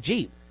bigger than a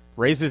Jeep.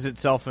 Raises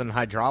itself in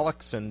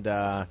hydraulics and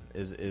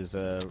is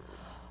All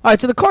right,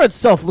 so the car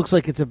itself looks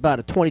like it's about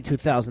a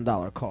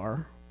 $22,000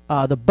 car.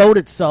 The boat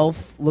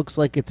itself looks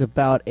like it's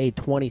about a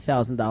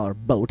 $20,000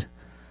 boat.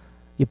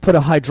 You put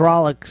a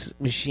hydraulics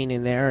machine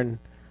in there, and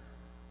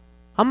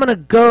I'm going to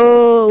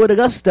go with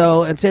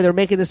Augusto and say they're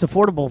making this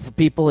affordable for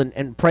people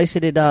and price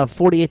it at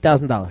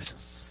 $48,000.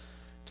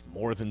 It's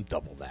more than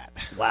double that.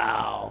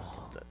 Wow.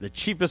 The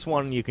cheapest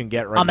one you can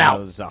get right now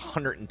is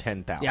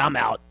 $110,000. Yeah, I'm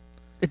out.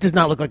 It does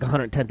not look like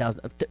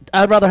 $110,000.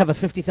 I'd rather have a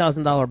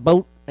 $50,000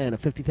 boat and a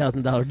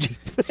 $50,000 Jeep.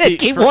 See,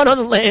 Keep one on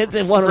the land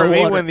and one on the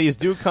water. For me, when these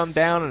do come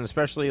down, and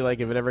especially like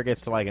if it ever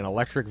gets to like an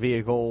electric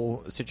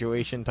vehicle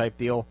situation type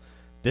deal,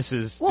 this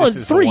is in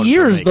 3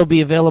 years they'll be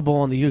available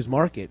on the used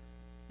market.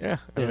 Yeah,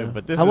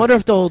 but I wonder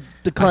if they'll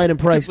decline in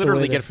price.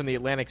 Literally get from the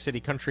Atlantic City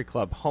Country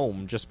Club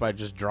home just by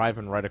just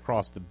driving right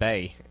across the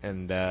bay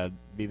and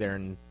be there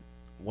in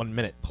 1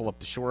 minute. Pull up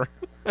the shore.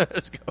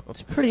 Let's go.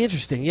 It's pretty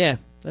interesting. Yeah,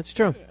 that's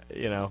true.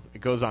 You know, it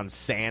goes on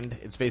sand.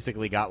 It's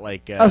basically got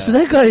like. So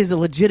that guy is a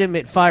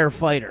legitimate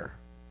firefighter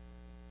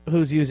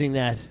who's using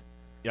that.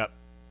 Yep.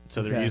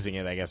 So they're using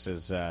it, I guess,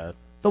 as the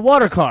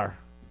water car.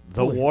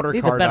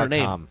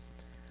 Thewatercar.com.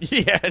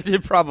 Yeah,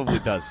 it probably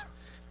does.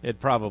 It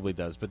probably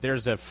does. But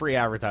there's a free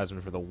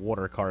advertisement for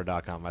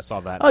thewatercar.com. I saw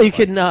that. Oh, you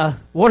can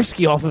water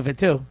ski off of it,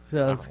 too.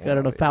 So it's got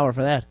enough power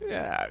for that.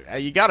 Yeah,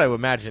 you got to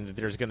imagine that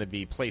there's going to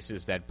be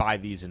places that buy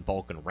these in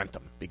bulk and rent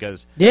them.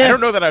 Because I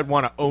don't know that I'd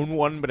want to own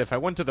one, but if I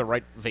went to the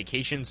right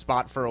vacation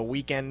spot for a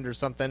weekend or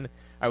something,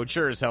 I would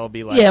sure as hell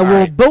be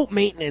like, boat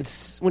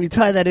maintenance, when you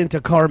tie that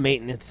into car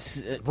maintenance,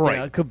 it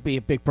could be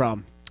a big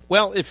problem.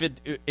 Well, if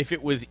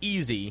it was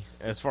easy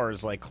as far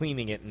as like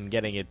cleaning it and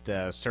getting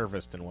it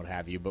serviced and what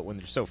have you, but when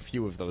there's so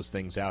few of those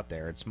things out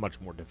there, it's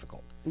much more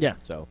difficult. Yeah.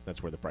 So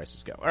that's where the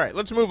prices go. All right,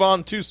 let's move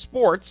on to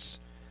sports.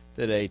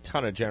 Did a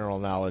ton of general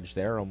knowledge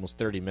there, almost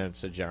 30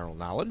 minutes of general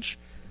knowledge.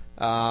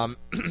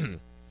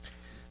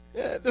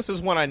 This is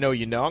one I know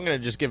you know. I'm going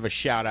to just give a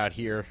shout out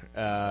here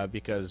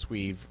because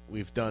we've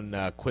done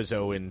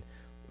Quizzo in.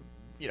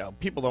 You know,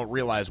 people don't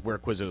realize where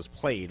Quizzo's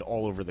played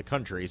all over the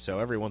country. So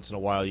every once in a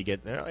while, you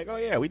get like, oh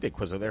yeah, we did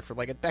Quizzo there for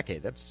like a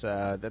decade. That's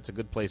a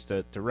good place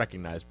to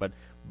recognize. But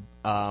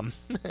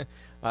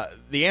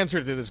the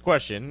answer to this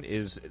question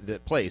is the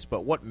place.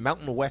 But what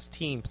Mountain West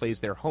team plays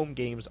their home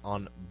games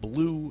on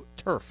blue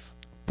turf?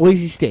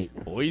 Boise State.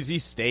 Boise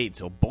State.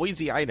 So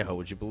Boise, Idaho.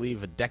 Would you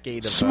believe a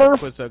decade of Smurf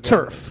Quizzo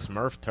turf?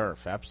 Smurf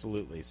turf.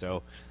 Absolutely.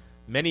 So.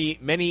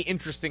 Many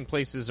interesting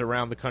places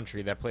around the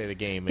country that play the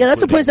game. Yeah,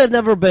 that's a place I've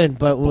never been,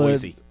 but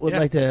would yeah.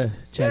 like to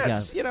check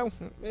out. You know,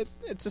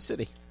 it's a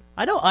city.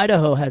 I know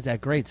Idaho has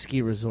that great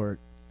ski resort.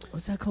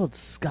 What's that called?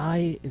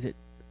 Sky? Is it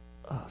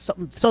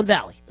something? Sun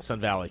Valley. Sun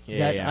Valley. Yeah, is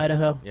that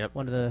Idaho? Yep.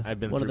 I've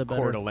been through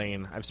Coeur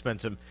d'Alene. I've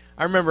spent some.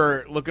 I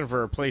remember looking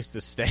for a place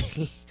to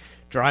stay,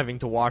 driving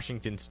to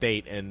Washington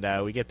State,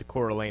 and we get to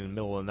Coeur d'Alene in the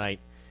middle of the night,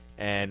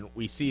 and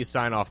we see a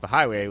sign off the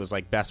highway. It was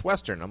like Best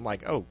Western. I'm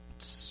like, oh,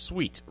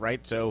 sweet,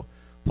 right? So.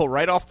 Pull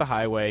right off the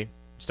highway,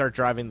 start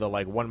driving the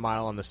 1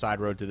 mile on the side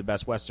road to the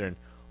Best Western.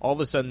 All of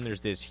a sudden, there's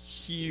this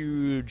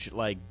huge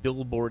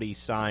billboardy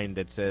sign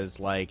that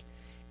says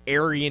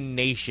Aryan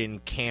Nation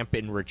Camp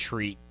and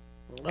Retreat.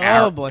 Boy,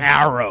 Arrow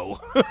Arrow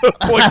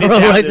pointed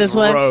down right this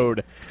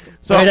road.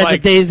 So right I'm at the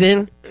Days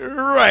Inn.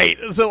 Right.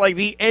 So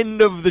the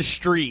end of the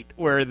street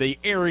where the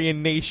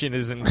Aryan Nation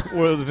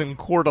was in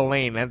Coeur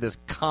d'Alene had this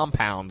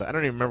compound. I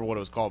don't even remember what it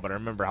was called, but I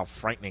remember how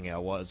frightening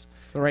it was.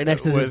 Right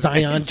next to the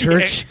Zion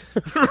Church.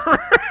 Coeur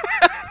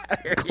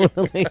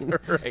d'Alene,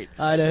 right.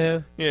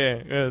 Idaho.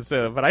 Yeah.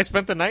 But I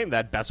spent the night in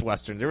that Best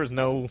Western. There was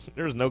no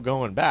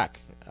going back,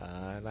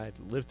 and I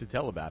lived to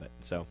tell about it.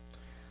 So.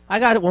 I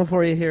got one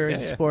for you here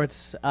in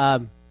sports.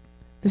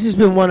 This has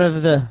been one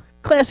of the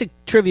classic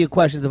trivia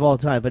questions of all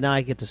time, but now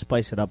I get to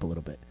spice it up a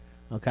little bit.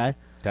 Okay?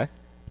 Okay.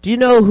 Do you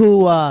know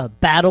who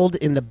battled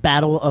in the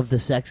Battle of the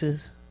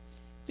Sexes?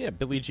 Yeah,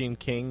 Billie Jean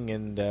King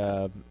and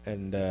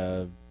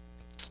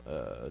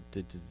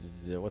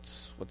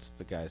what's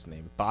the guy's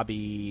name?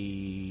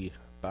 Bobby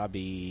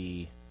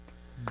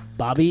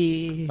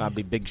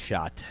Big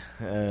Shot.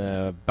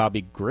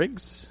 Bobby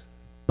Griggs?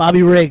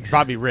 Bobby Riggs.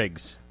 Bobby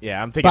Riggs.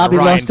 Yeah, I'm thinking Bobby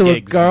of Ryan lost to a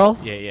Giggs. girl?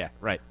 Yeah,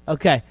 right.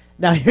 Okay.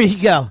 Now, here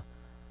you go.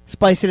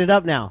 Spicing it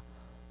up now.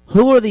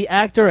 Who are the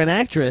actor and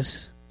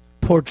actress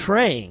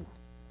portraying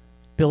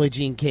Billie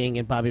Jean King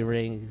and Bobby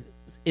Riggs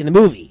in the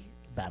movie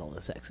Battle of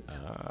the Sexes?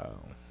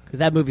 Because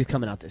that movie's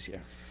coming out this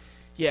year.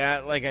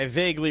 Yeah, I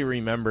vaguely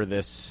remember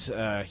this,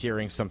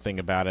 hearing something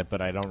about it, but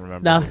I don't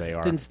remember who they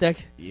are. Didn't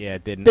stick? Yeah,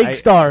 it didn't. Big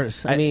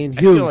stars. I mean, huge.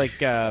 I feel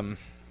like...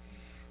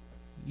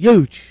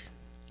 Huge.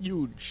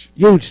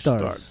 Huge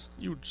stars.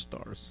 Huge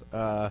stars.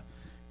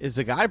 Is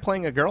the guy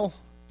playing a girl?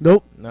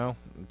 Nope. No,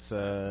 it's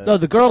no,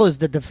 the girl is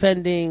the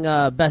defending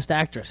best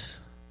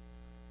actress.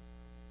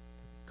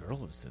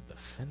 Girl is the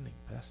defending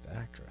best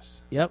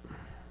actress. Yep.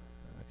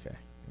 Okay.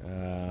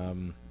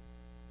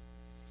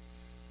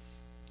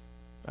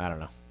 I don't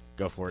know.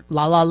 Go for it.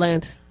 La La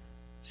Land.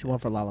 She won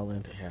for La La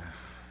Land. Yeah.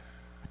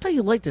 I thought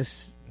you liked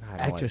this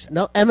actress. Like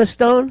no, Emma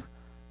Stone.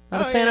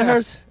 Not a fan of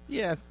hers.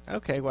 Yeah.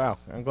 Okay. Wow.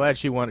 I'm glad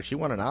she won it. She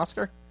won an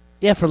Oscar.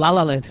 Yeah, for La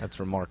La Land. That's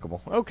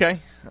remarkable. Okay.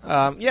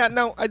 Yeah.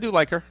 No, I do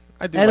like her.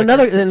 I do. And like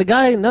her. And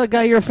another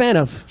guy you're a fan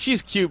of.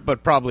 She's cute,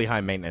 but probably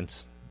high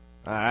maintenance.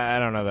 I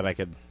don't know that I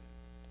could.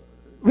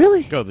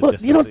 Really? Go the well,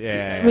 distance. You know,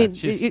 yeah. I mean,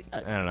 I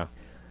don't know.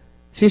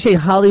 So you say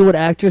Hollywood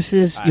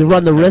actresses, you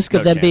run the risk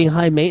of them being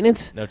high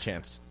maintenance? No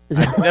chance.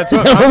 That's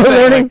what what I'm we're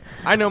saying. learning?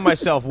 Like, I know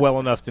myself well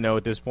enough to know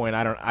at this point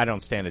I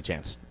don't stand a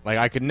chance. Like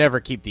I could never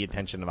keep the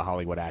attention of a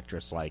Hollywood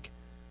actress. Like,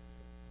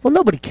 Well,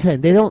 nobody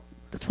can. They don't.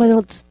 That's why they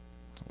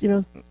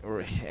don't.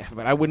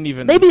 but I wouldn't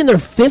even. Maybe in their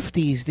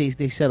 50s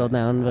they settle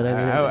down. But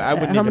I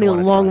wouldn't how even many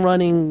wanna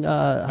long-running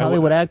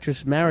Hollywood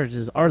actress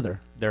marriages are there?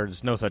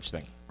 There's no such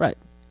thing. Right.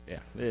 Yeah,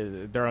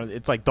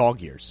 it's like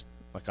dog years,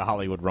 like a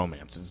Hollywood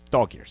romance. It's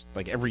dog years.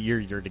 Like every year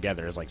you're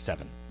together is like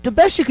 7. The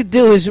best you could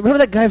do is remember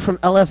that guy from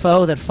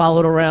LFO that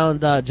followed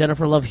around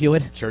Jennifer Love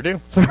Hewitt. Sure do.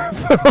 For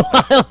a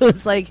while, it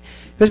was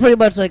pretty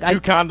much like Two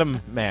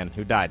condom man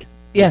who died.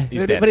 Yeah,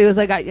 he's dead. But he was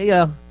like,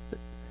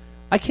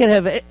 I can't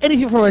have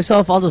anything for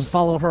myself. I'll just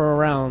follow her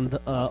around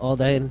all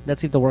day, and that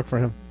seemed to work for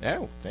him.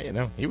 Yeah,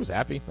 he was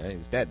happy.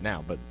 He's dead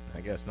now, but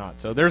I guess not.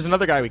 So there's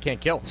another guy we can't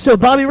kill. So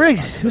Bobby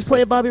Riggs, who's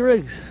playing Bobby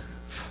Riggs?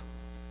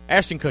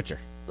 Ashton Kutcher.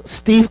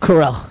 Steve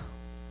Carell.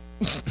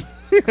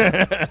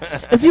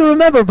 If you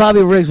remember,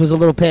 Bobby Riggs was a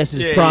little past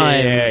his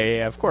prime.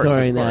 Yeah, of course.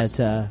 During of course.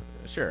 that,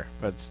 sure,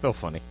 but it's still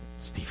funny.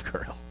 Steve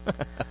Carell.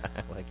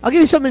 I'll give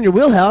you something in your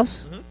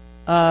wheelhouse.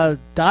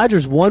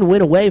 Dodgers 1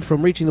 win away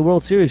from reaching the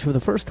World Series for the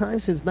first time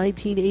since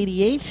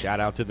 1988. Shout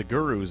out to the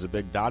Guru, who's a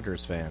big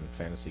Dodgers fan,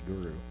 fantasy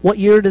guru. What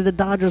year did the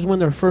Dodgers win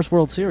their first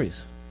World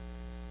Series?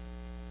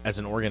 As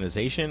an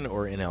organization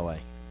or in L.A.?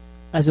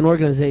 As an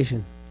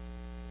organization.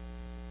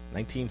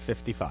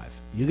 1955.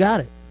 You got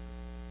it.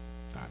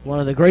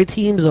 One of the great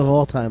teams of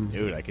all time.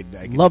 Dude, I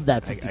could love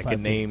that 55 I could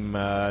name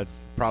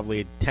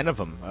probably 10 of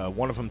them.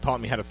 One of them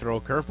taught me how to throw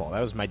a curveball. That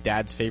was my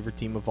dad's favorite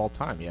team of all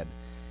time. He had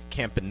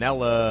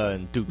Campanella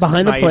and Duke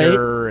Behind Snyder the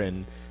plate,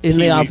 and in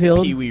the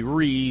outfield, Pee Wee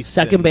Reese,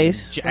 second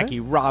base, Jackie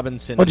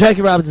Robinson. Oh,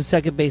 Jackie Robinson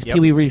second base. Yep. Pee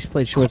Wee Reese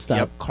played shortstop.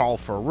 Yep, Carl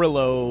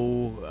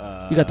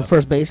Furillo. You got the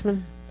first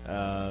baseman.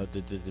 Well,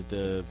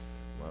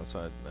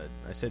 so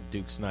I said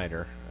Duke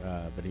Snyder,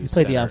 but he was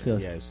played center. the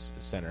outfield. Yeah, he's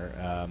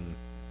center.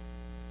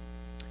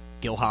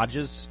 Gil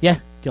Hodges. Yeah,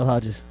 Gil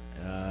Hodges.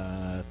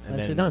 And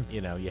Nicely then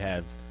done. you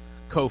had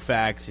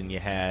Koufax, and you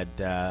had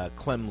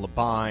Clem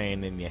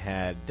Labine, and you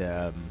had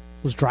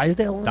was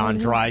Drysdale on Don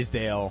there?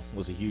 Drysdale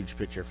was a huge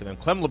pitcher for them.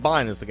 Clem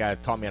Labine is the guy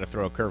that taught me how to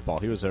throw a curveball.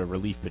 He was a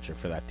relief pitcher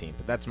for that team,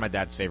 but that's my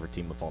dad's favorite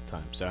team of all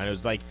time. So and it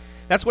was like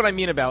that's what I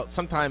mean about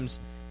sometimes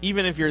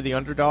even if you're the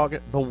underdog,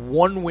 the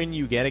one win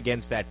you get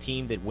against that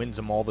team that wins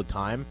them all the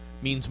time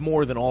means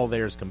more than all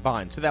theirs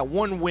combined. So that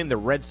one win the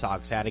Red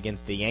Sox had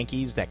against the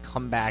Yankees, that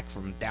comeback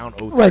from down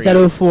 0-3, right, that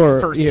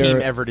 0-4 first year. team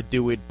ever to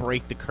do it,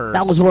 break the curse.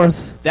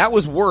 That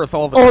was worth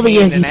all the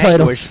Yankee pain and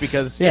anguish titles.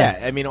 because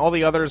I mean all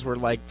the others were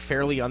like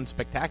fairly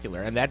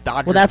unspectacular, and that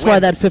Dodgers. Well, that's win, why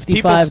that 55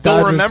 people still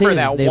Dodgers remember team,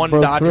 that they one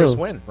broke Dodgers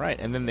through. win, right?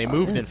 And then they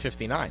moved in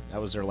 '59.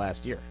 That was their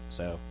last year.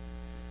 So.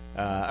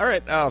 All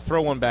right, I'll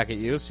throw one back at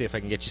you. See if I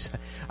can get you.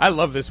 I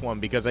love this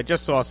one because I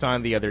just saw a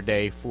sign the other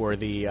day for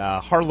the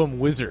Harlem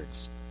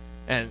Wizards.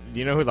 And do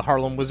you know who the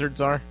Harlem Wizards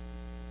are?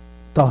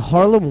 The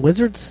Harlem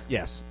Wizards?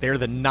 Yes, they're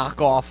the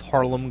knockoff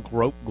Harlem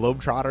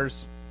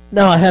Globetrotters.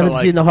 No, I haven't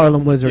seen the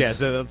Harlem Wizards. Yeah,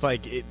 so it's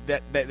like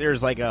that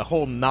there's like a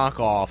whole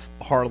knockoff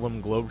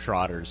Harlem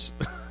Globetrotters.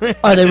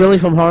 Are they really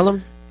from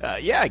Harlem?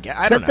 Yeah, I don't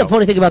know. That's the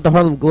funny thing about the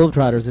Harlem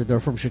Globetrotters is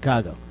they're from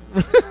Chicago.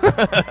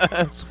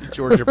 Sweet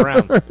Georgia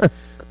Brown.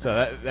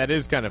 So that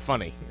is kind of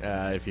funny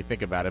if you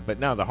think about it. But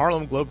no, the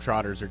Harlem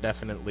Globetrotters are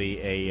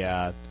definitely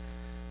a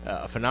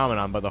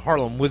phenomenon. But the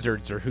Harlem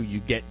Wizards are who you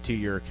get to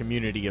your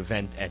community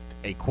event at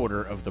a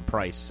quarter of the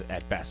price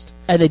at best.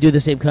 And they do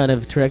the same kind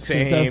of tricks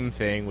and stuff? Same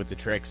thing with the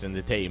tricks and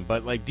the team.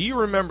 But like, do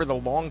you remember the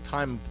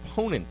longtime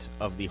opponent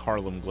of the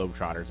Harlem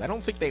Globetrotters? I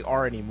don't think they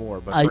are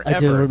anymore. But forever, I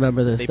do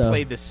remember this, They though.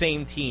 played the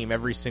same team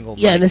every single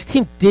night. Yeah, and this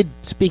team did,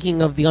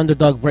 speaking of the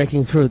underdog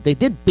breaking through, they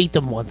did beat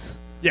them once.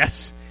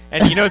 Yes.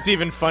 And you know what's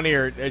even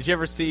funnier? Did you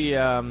ever see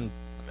How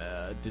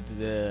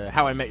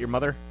I Met Your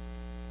Mother?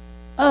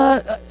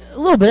 A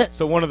little bit.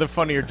 So one of the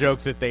funnier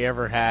jokes that they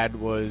ever had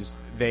was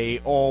they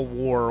all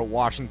wore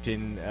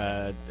Washington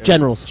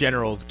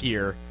Generals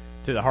gear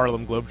to the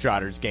Harlem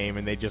Globetrotters game,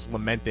 and they just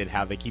lamented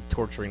how they keep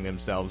torturing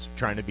themselves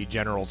trying to be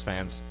Generals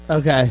fans.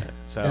 Okay.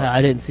 So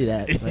I didn't see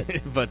that.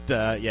 But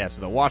so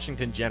the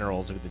Washington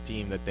Generals are the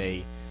team that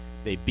they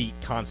beat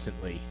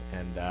constantly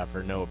and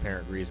for no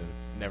apparent reason.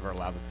 Never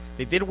allowed them.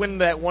 They did win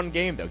that one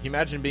game, though. Can you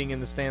imagine being in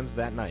the stands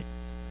that night?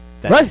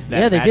 That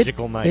they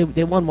magical did. night.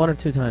 They won 1 or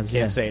 2 times.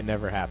 Can't say it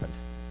never happened.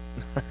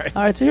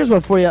 All right, so here's one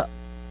for you.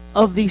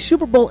 Of the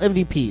Super Bowl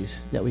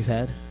MVPs that we've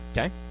had,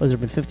 okay, has there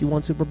been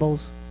 51 Super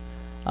Bowls?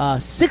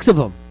 6 of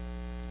them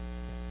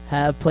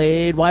have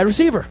played wide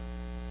receiver.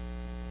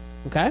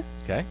 Okay?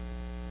 Okay.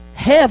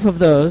 Half of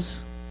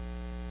those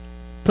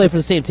play for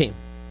the same team.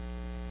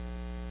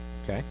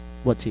 Okay.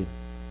 What team?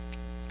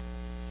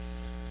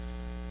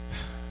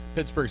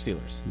 Pittsburgh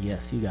Steelers.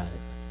 Yes, you got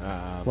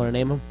it. Want to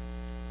name them?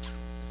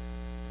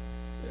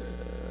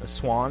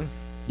 Swan.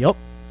 Yep.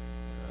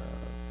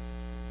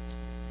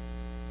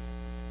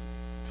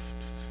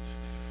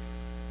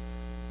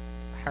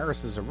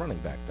 Harris is a running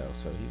back, though,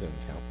 so he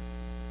doesn't count.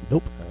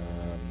 Nope.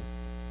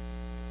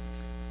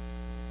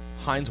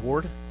 Hines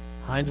Ward.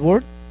 Heinz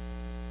Ward?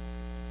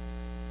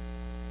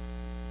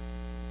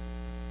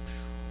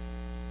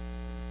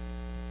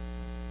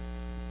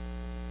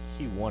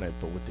 He won it,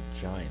 but with the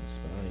Giants.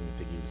 But I don't even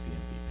think he was the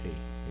MVP.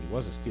 He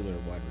was a Steeler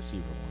wide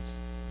receiver once.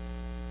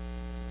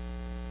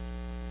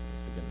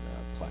 It's again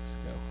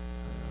Plexico.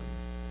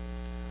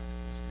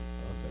 What's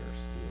the other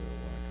Steeler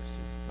wide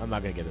receiver? I'm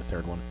not gonna get the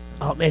third one.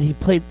 Oh man,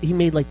 he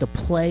made like the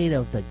play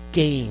of the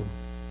game.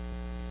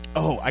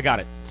 Oh, I got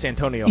it.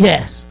 Santonio Yeah,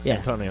 Holmes. yeah,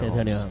 Santonio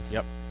Santonio Holmes. Holmes.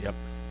 Yep.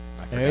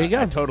 I There forgot. you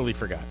go. I totally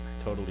forgot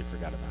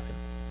about him.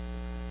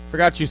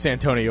 Forgot you,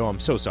 Santonio. I'm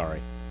so sorry.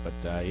 But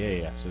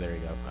yeah. So there you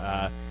go.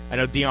 I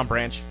know Deion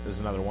Branch is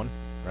another one,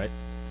 right?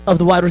 Of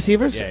the wide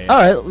receivers? Yeah. All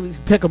right, we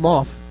can pick them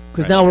off.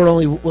 Because Right. now we're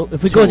only... Well,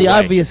 if we Two go with the away.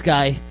 obvious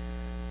guy,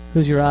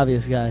 who's your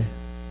obvious guy?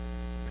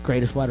 The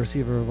greatest wide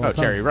receiver of all time?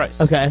 Jerry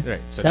Rice. Okay. Right.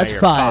 So that's now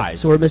you're 5.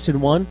 So we're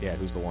missing 1? Yeah,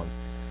 who's the one?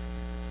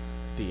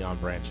 Deion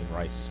Branch and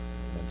Rice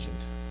mentioned.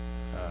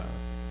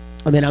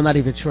 I mean, I'm not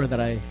even sure that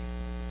I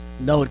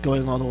know it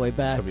going all the way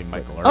back. Could be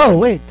Michael Irvin. Oh,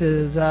 wait.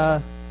 Does...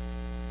 Boy,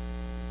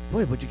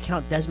 would you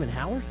count Desmond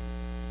Howard?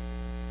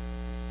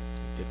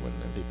 He did win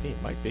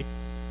MVP. Might be.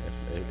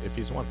 If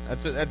he's one.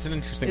 That's an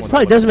interesting It's one.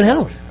 probably Desmond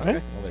Howard, Okay.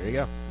 right? Well, there you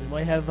go. We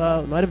might have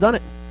done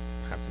it.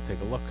 Have to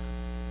take a look.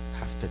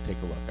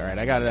 All right,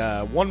 I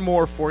got one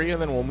more for you,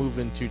 and then we'll move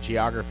into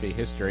geography,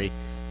 history.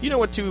 Do you know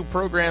what 2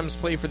 programs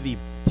play for the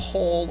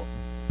Paul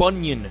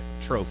Bunyan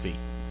Trophy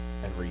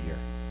every year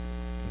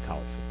in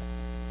college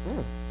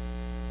football?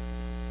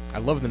 I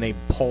love the name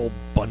Paul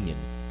Bunyan.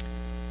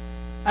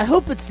 I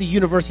hope it's the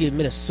University of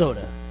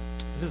Minnesota.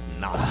 It is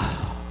not.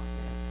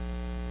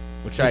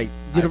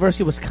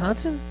 University of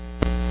Wisconsin?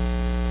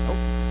 Nope.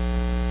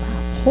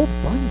 Wow, Paul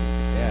Bunyan.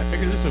 Yeah, I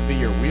figured this would be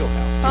your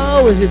wheelhouse. Too.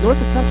 Oh, is it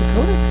North and South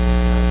Dakota?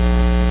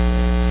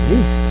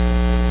 Jeez.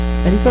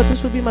 And he thought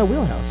this would be my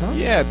wheelhouse, huh?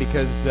 Yeah,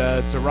 because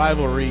it's a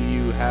rivalry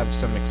you have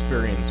some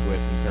experience with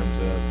in terms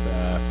of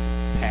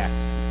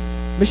past.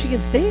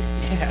 Michigan State?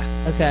 Yeah.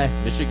 Okay.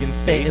 Michigan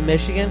State. And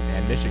Michigan?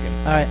 And Michigan.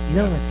 All right. You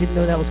know, I didn't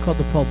know that was called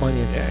the Paul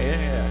Bunyan.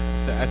 Yeah.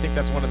 I think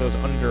that's one of those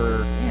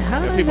under. Yeah, how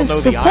did I people miss?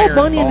 know So the Paul Iron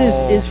Bunyan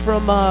Ball. is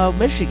from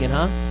Michigan,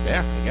 huh?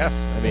 Yeah, I guess.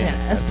 I mean, Yeah,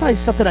 that's probably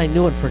something I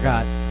knew and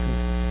forgot.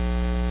 'Cause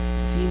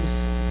it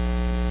seems...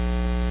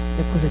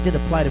 Of course, I did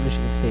apply to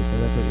Michigan State, so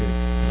that's what you're...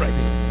 Right.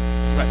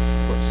 Right,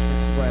 of course.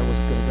 That's where I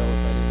wasn't going to go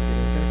if I didn't get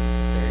into it.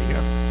 There you go.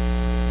 I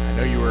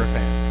know you were a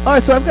fan. All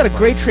right, so I've got a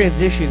great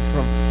transition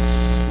from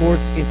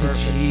sports into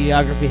Perfect.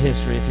 geography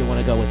history if you want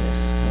to go with this.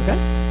 Okay?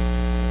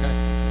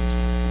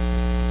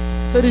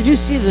 So did you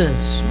see the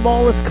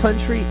smallest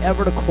country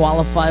ever to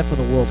qualify for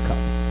the World Cup?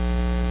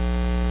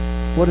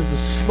 What is the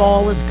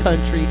smallest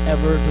country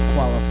ever to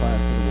qualify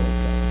for the World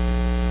Cup?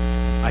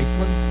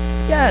 Iceland?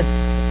 Yes,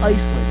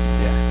 Iceland.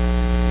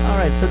 Yeah. All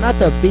right, so not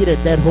to beat a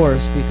dead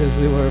horse because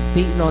we were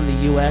beating on the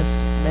U.S.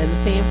 men's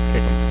team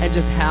Kick 'em. and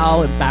just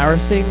how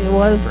embarrassing it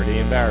was. Pretty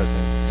embarrassing.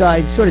 So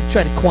I sort of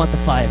tried to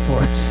quantify it for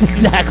us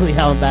exactly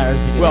how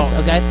embarrassing it is.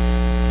 Okay,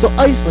 so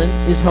Iceland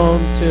is home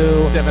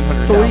to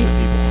 700,000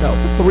 people. No,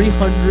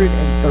 334,000.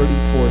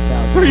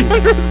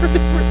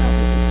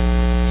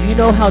 334,000. Do you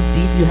know how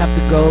deep you have to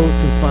go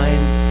to find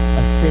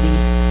a city?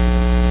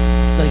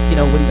 Like, you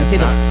know, when you That's say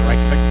not right.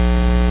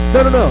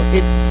 no.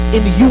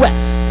 In the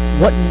U.S.,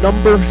 what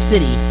number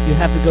city you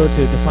have to go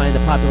to find the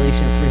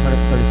population of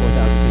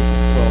 334,000 people?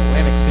 Well,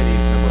 Atlantic City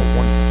is number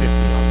 150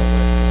 on the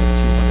list, and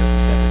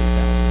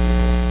 270,000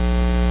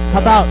 people.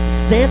 How about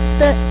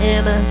Santa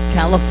Ana,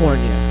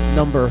 California,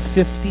 number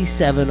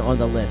 57 on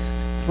the list?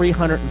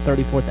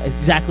 334,000,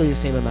 exactly the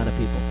same amount of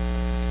people.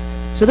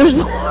 So there's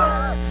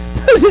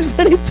there's as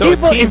many people So a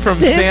team in from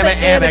Santa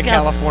Ana,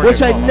 California,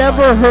 which I qualified.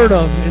 never heard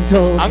of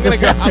until I'm gonna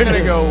this go. I'm gonna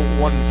afternoon. go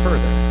one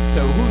further.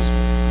 So who's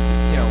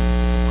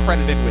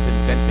credited with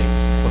inventing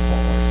football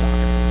or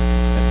soccer,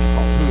 as you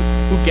call it?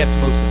 Who gets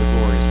most of the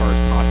glory as far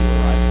as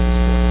popularizing the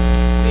sport?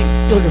 It's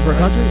England. You're looking for a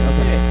country?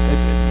 Okay.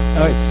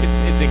 Yeah, All right.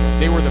 It's England.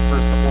 They were the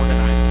first to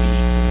organize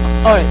leagues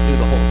and All right. do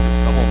the whole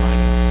nine.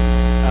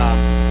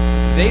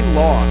 They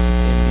lost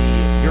in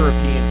the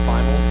European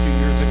finals 2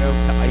 years ago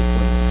to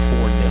Iceland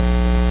 4-0.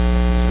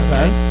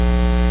 Okay.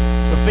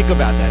 So think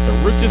about that. The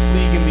richest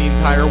league in the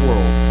entire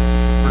world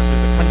versus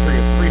a country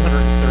of 330,000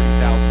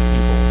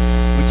 people,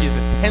 which is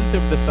a tenth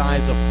of the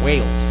size of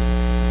Wales.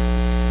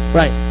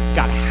 Right.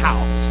 Got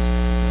housed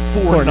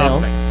 4-0. 4-0. Wow.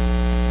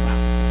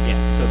 Yeah.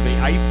 So the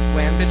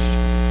Icelandics,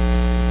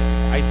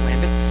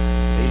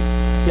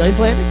 The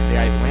Icelandics?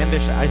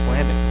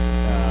 Icelandics,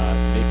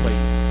 they play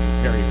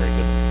very, very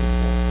good football.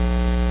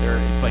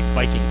 It's like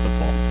Viking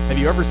football. Have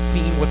you ever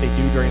seen what they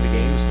do during the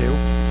games too?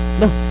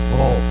 No.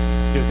 Oh,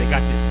 dude, they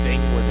got this thing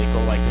where they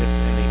go like this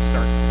and they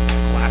start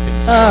clapping. I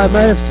slowly.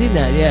 might have seen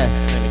that, yeah.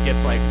 And then it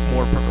gets like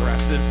more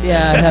progressive.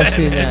 Yeah, I have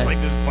seen that. It's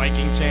like this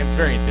Viking chant. It's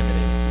very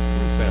intimidating.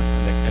 So,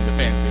 and the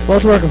fans do. Well,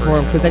 it's like working their for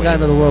them version because of they the got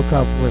into way- the World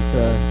Cup with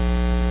a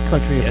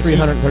country of Yes,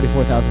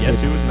 334,000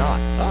 Yes, people. who is not?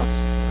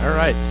 Us. All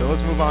right, so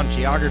let's move on.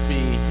 Geography,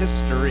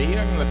 history.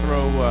 I'm going to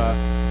throw a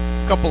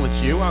couple at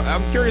you.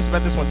 I'm curious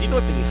about this one. Do you know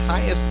what the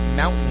highest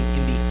mountain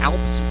in the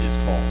Alps is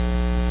called?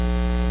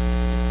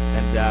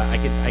 And I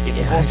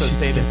can also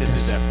say that this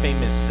is a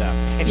famous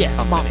penny Yeah,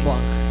 it's Mont company.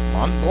 Blanc.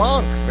 Mont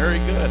Blanc, very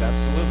good,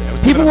 absolutely. I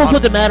was People given a will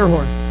put Mont- the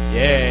Matterhorn.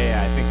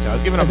 Yeah, I think so. I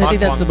was given a I Mont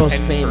think that's Blanc the most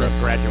pen famous.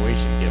 for a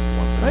graduation gift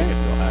once. I think I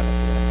still have it.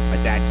 My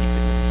dad keeps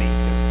it in the safe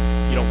because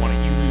you don't want to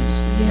use.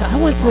 Yeah, I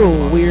went through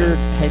a weird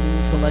pen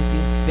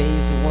collecting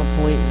phase at one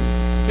point.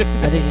 And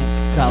I think in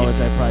college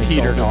I probably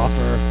Petered sold off. it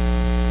for.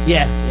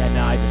 Yeah,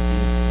 no, I just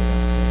use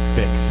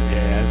Fix.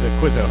 Yeah, as a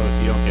Quizzo host,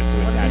 you don't get to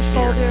What are attach these to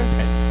your called here?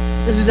 pens.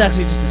 This is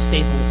actually just a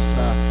Staples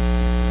pen.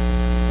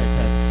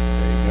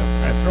 There you go.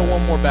 All right, throw one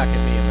more back at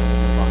me, and then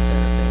we'll move on to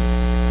entertainment.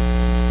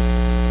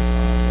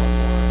 One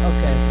more.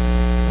 Okay.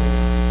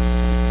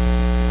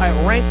 All right,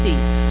 rank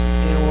these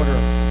in order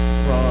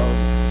from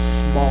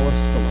smallest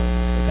to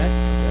lowest. Okay.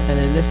 And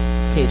in this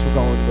case, we're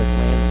going with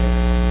land.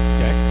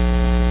 Okay.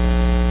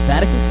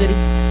 Vatican City.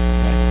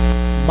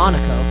 Okay.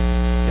 Monaco.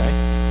 Okay.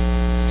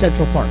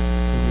 Central Park.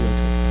 in New York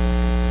City.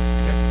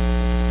 Okay.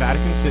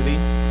 Vatican City,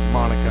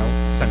 Monaco,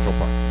 Central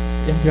Park.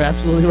 Yeah, you're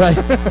absolutely right.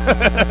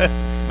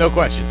 No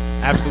question.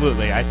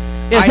 Absolutely.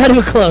 It's not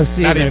even close.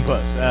 Not either. even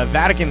close.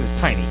 Vatican is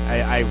tiny.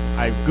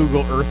 I've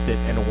Google Earthed it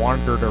and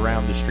wandered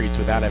around the streets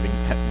without having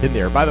been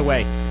there. By the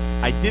way,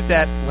 I did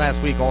that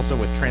last week also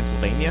with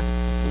Transylvania.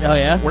 Oh,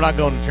 yeah? We're not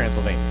going to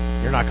Transylvania.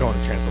 You're not going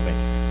to Transylvania.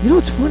 You know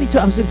what's funny, too?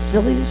 I was in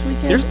Philly this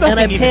weekend. There's and I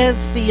nothing even-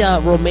 passed the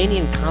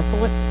Romanian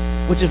consulate,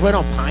 which is right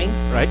on Pine.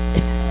 Right?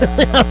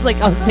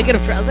 I was thinking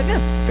of I was like, yeah, All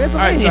right,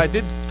 Transylvania. so I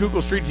did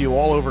Google Street View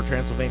all over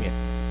Transylvania.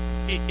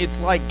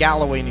 It's like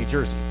Galloway, New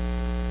Jersey.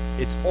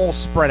 It's all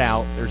spread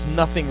out. There's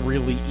nothing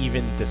really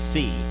even to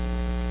see.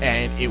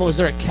 And it Was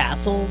there a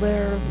castle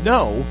there?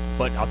 No,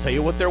 but I'll tell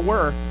you what there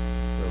were.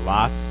 There were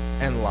lots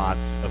and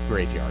lots of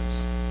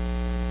graveyards.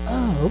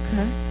 Oh,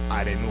 okay.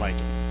 I didn't like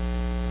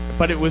it.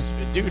 But it was,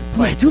 dude.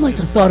 Boy, I do like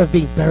the thought of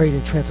being buried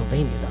in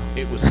Transylvania,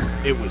 though. It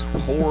was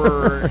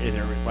poor. And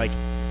there was, like,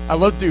 I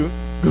love doing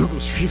Google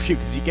Street View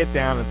because you get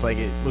down, it's like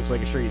it looks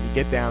like a street. You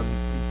get down,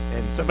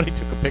 and somebody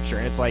took a picture,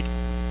 and it's like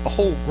a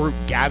whole group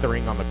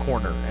gathering on the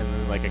corner, and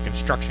then like a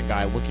construction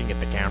guy looking at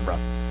the camera.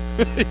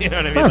 You know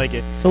what I mean? Huh. Like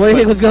it. So what do you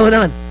think was going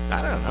on?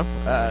 I don't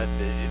know.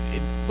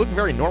 It looked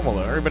very normal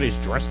though. Everybody's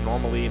dressed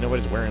normally.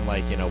 Nobody's wearing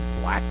like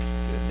black.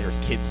 There's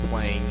kids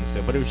playing.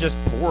 So, but it was just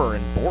poor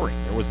and boring.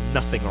 There was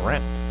nothing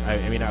around.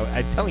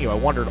 I'm telling you, I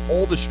wandered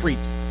all the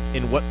streets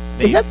in what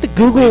Is that the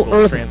Google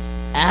Earth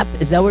app?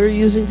 Is that what you're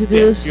using to do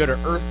this? You go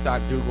to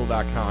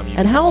earth.google.com.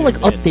 And how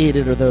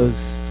updated are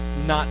those?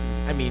 Not.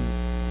 I mean,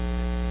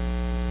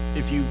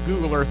 if you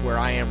Google Earth where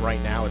I am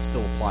right now, it's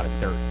still a plot of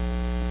dirt.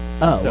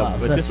 Oh, so, wow. But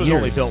So this was that's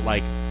only years. built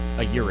like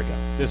a year ago.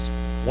 This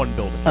one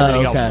building. Oh,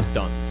 Everything okay. else was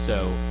done.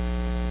 So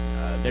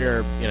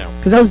they're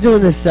Because I was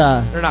doing this.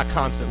 they're not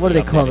constantly. What do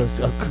they call updating. this?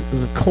 It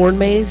was a corn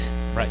maze.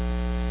 Right.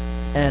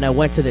 And I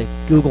went to the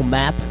Google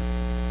Map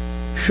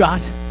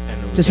shot And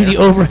it was to see there. the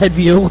overhead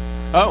view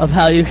Oh. of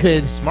how you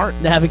could Smart.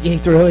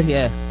 navigate through it.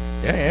 Yeah.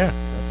 Yeah.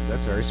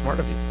 That's very smart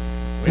of you.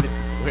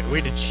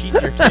 Way to cheat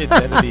your kids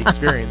out of the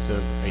experience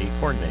of a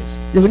corn maze.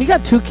 Yeah, when you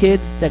got two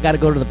kids that got to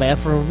go to the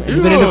bathroom and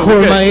you've been in Ooh, a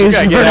corn you maze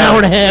gotta for get an out- hour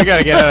and a half, you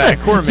gotta get out of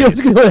that corn you have to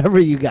maze. do whatever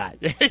you got.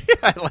 Yeah,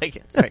 I like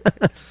it. It's like,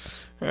 all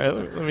right,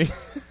 let me.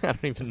 I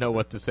don't even know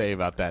what to say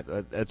about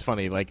that. That's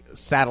funny. Like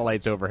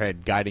satellites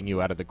overhead guiding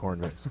you out of the corn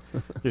maze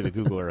through the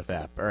Google Earth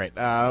app. All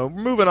right,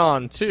 moving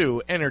on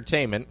to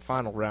entertainment.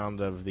 Final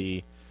round of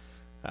the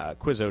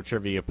Quizzo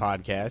Trivia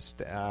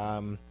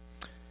podcast.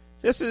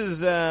 This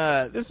is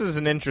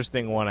an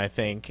interesting one, I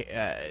think.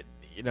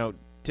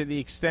 To the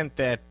extent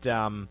that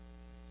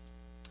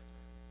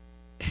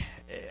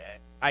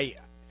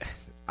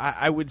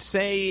I would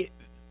say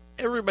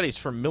everybody's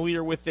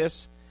familiar with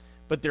this,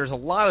 but there's a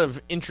lot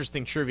of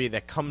interesting trivia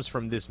that comes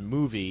from this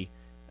movie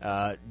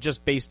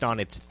just based on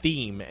its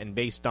theme and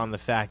based on the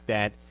fact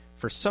that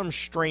for some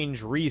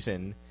strange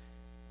reason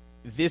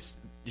this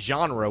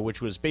genre,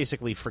 which was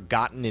basically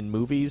forgotten in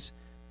movies,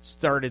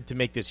 started to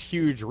make this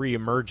huge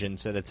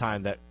reemergence at a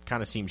time that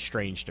kind of seems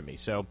strange to me.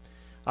 So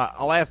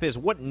I'll ask this.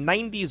 What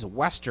 90s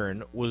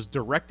Western was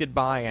directed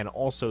by and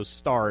also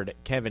starred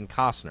Kevin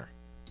Costner?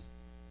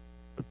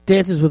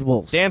 Dances with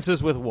Wolves.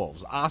 Dances with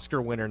Wolves,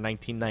 Oscar winner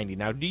 1990.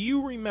 Now, do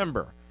you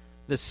remember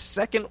the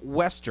second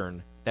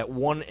Western that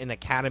won an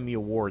Academy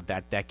Award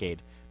that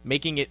decade,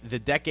 making it the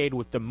decade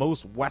with the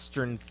most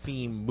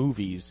Western-themed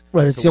movies?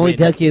 Right, it's to the only win?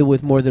 decade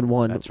with more than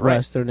one That's right.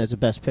 Western as a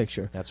Best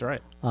Picture. That's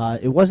right.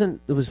 It was,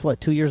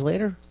 2 years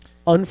later?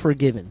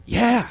 Unforgiven.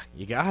 Yeah,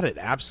 you got it.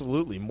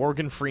 Absolutely.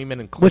 Morgan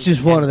Freeman and Clint, Which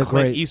is one of the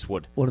Clint great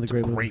Eastwood. One of the It's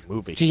great a great movies.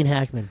 movie. Gene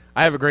Hackman.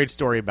 I have a great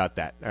story about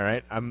that. All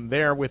right, I'm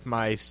there with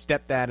my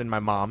stepdad and my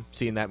mom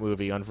seeing that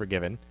movie,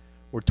 Unforgiven.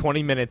 We're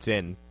 20 minutes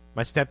in.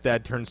 My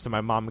stepdad turns to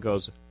my mom and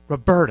goes,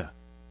 "Roberta,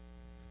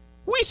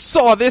 we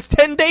saw this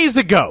 10 days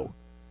ago.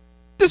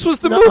 This was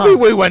the movie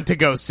we went to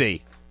go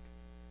see."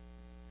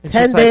 It's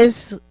 10 just like,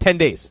 days 10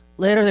 days.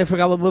 later, they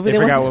forgot what movie They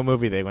they forgot went what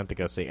movie they went to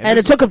go see. And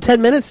this it took them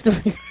 10 minutes to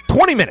figure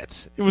 20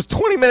 minutes. It was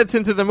 20 minutes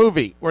into the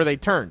movie where they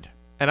turned.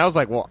 And I was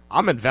like, well,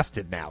 I'm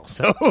invested now.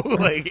 So,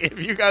 like,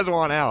 if you guys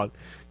want out,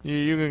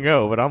 You can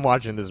go, but I'm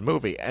watching this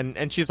movie.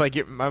 And she's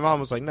like, my mom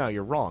was like, no,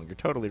 you're wrong. You're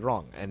totally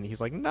wrong. And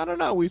he's like,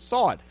 no, we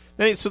saw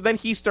it. So then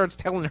he starts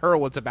telling her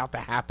what's about to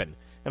happen.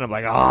 And I'm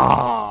like,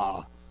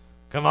 oh,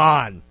 come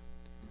on.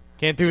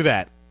 Can't do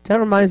that. That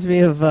reminds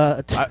me of...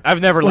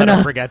 I've never let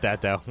him forget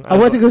that, though. I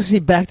went to go see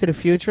Back to the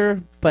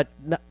Future, but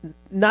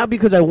not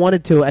because I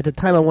wanted to. At the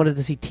time, I wanted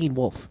to see Teen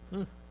Wolf.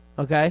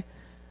 Okay?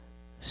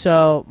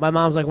 So my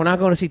mom's like, we're not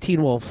going to see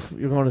Teen Wolf.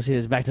 You're going to see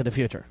this Back to the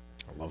Future.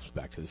 I love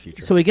Back to the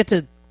Future. So we get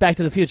to Back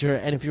to the Future,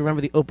 and if you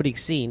remember the opening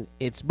scene,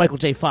 it's Michael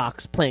J.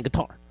 Fox playing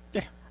guitar.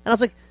 Yeah. And I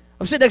was like,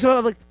 I'm sitting next to my mom,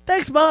 I'm like,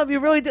 thanks, Mom,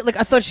 you really did. Like,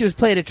 I thought she was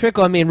playing a trick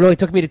on me and really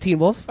took me to Teen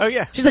Wolf. Oh,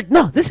 yeah. She's like,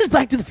 no, this is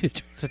Back to the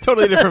Future. It's a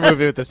totally different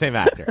movie with the same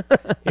actor.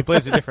 He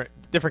plays a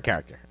different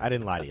character. I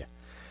didn't lie to you.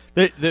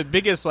 The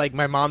biggest, like,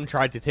 my mom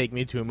tried to take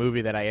me to a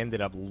movie that I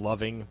ended up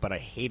loving, but I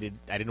hated.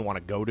 I didn't want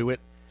to go to it.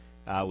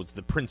 Was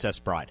The Princess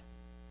Bride.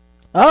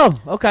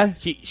 Oh, okay.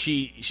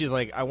 She's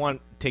like, I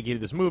want to take you to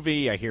this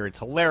movie. I hear it's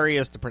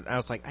hilarious. I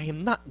was like, I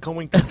am not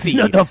going to see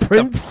the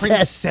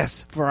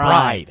Princess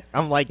Bride.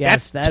 I'm like,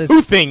 yes, that's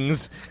two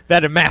things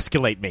that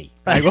emasculate me.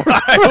 Right.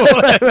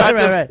 Not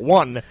just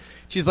one.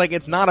 She's like,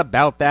 it's not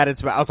about that.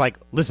 It's about. I was like,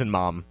 listen,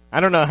 Mom, I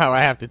don't know how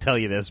I have to tell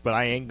you this, but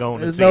I ain't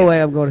going to see it. There's no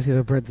way I'm going to see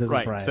The Princess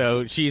Bride. Bride.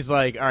 So she's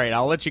like, all right,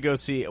 I'll let you go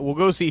see. We'll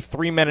go see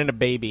 3 Men and a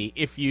Baby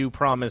if you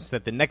promise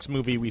that the next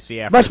movie we see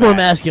after much more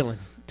masculine.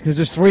 Because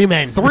there's 3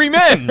 men. 3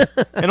 men!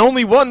 And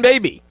only 1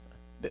 baby.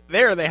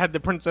 There they had The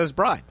Princess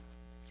Bride.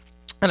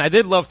 And I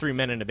did love 3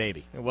 Men and a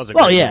Baby. It was a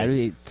great movie. I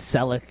mean,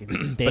 Selleck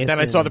and But then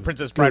I saw The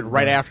Princess Bride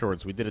right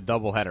afterwards. We did a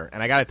doubleheader.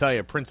 And I got to tell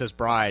you, Princess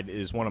Bride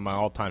is one of my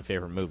all-time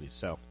favorite movies.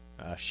 So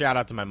shout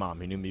out to my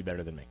mom, who knew me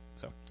better than me.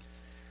 So,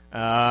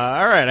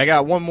 all right, I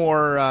got one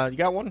more. You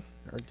got one?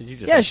 Or did you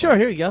just? Yeah, sure.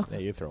 Here you go. Yeah,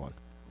 you throw one.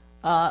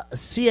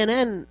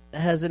 CNN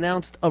has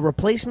announced a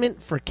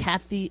replacement for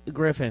Kathy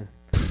Griffin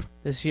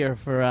this year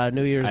for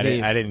New Year's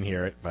Eve. I didn't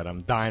hear it, but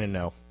I'm dying to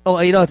know. Oh,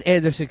 you know it's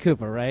Anderson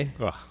Cooper, right?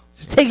 Ugh.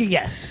 Just take a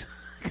guess,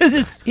 because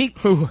it's he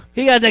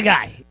got the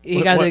guy.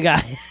 The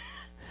guy.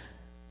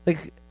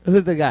 Like,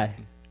 who's the guy?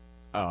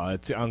 Oh,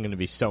 I'm going to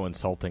be so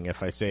insulting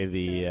if I say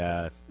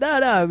the. No.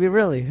 I mean,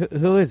 really,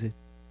 who is it?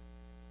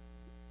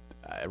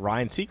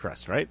 Ryan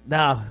Seacrest, right?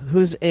 No,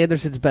 who's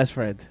Anderson's best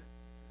friend?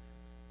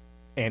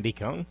 Andy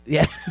Cohen?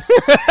 Yeah.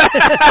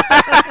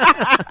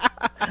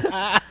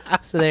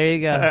 So there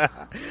you go.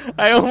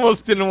 I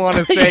almost didn't want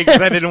to say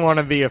because I didn't want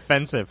to be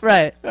offensive.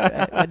 Right.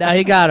 But now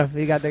he got him.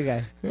 He got the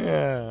guy.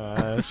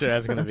 Yeah, I'm sure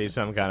that's going to be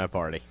some kind of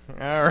party.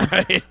 All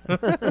right.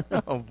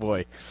 Oh,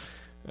 boy.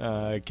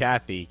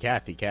 Kathy.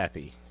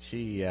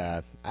 She,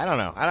 I don't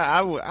know.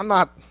 I'm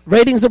not...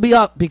 Ratings will be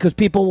up because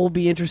people will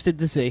be interested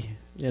to see.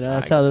 You know,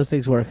 that's how those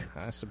things work.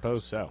 I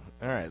suppose so.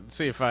 All right, let's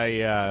see if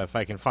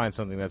I can find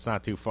something that's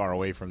not too far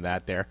away from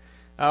that there.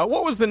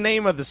 What was the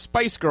name of the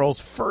Spice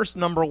Girls' first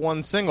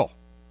 #1 single?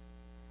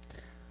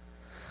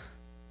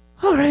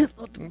 All right,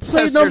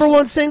 play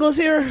 #1 singles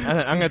here.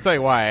 I'm going to tell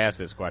you why I asked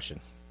this question.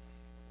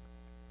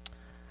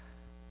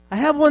 I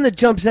have one that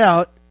jumps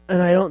out,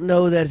 and I don't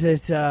know that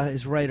it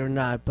is right or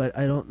not, but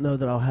I don't know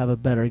that I'll have a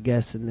better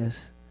guess than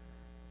this.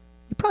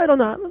 You probably don't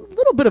know. I'm a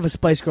little bit of a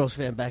Spice Girls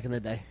fan back in the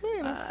day.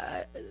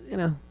 You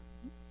know,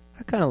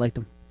 I kind of liked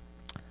them.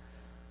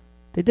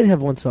 They did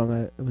have one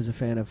song I was a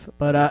fan of.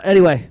 But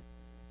anyway,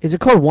 is it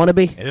called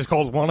Wannabe? It is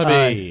called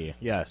Wannabe,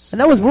 yes.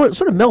 And that was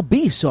sort of Mel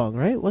B's song,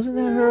 right? Wasn't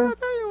that her? I'll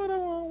tell you what I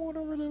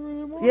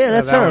want. Yeah,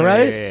 that's her,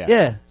 right?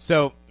 Yeah.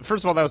 So,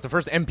 first of all, that was the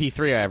first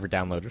MP3 I ever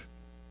downloaded.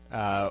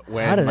 How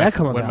did that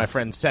come about? When my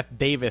friend Seth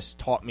Davis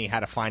taught me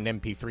how to find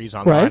MP3s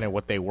online and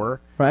what they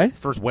were. Right.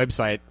 First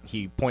website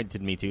he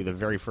pointed me to, the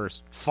very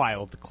first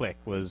file to click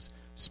was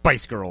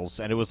Spice Girls,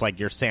 and it was like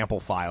your sample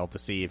file to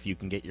see if you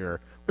can get your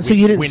so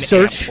you didn't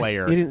search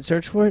player. You didn't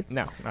search for it?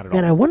 No, not at all.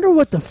 Man, I wonder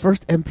what the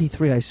first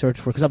MP3 I searched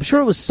for, because I'm sure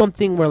it was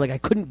something where like I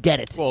couldn't get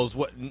it. Well, it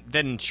was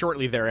then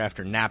shortly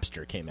thereafter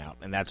Napster came out,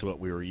 and that's what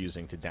we were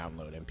using to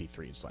download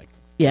MP3s. Like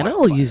and I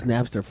only used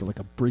Napster for like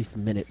a brief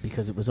minute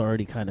because it was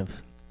already kind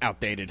of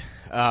outdated.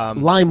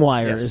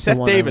 LimeWire is Seth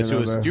the one Davis, I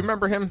remember. do you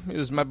remember him? He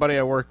was my buddy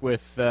I worked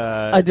with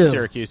I do.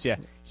 Syracuse. Yeah,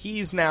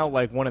 he's now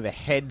like one of the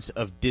heads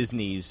of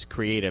Disney's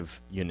creative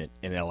unit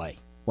in LA.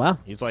 Wow.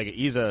 He's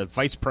a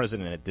vice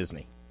president at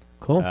Disney.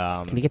 Cool.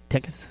 Can you get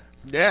tickets?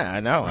 Yeah, I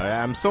know.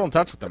 I'm still in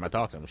touch with him. I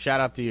talked to him. Shout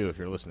out to you if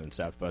you're listening,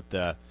 Seth.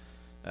 But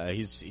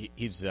he's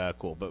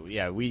cool. But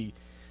yeah,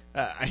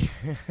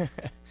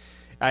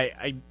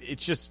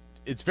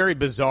 it's very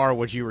bizarre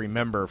what you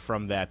remember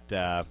from that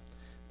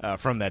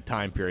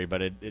time period.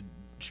 But it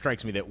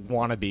strikes me that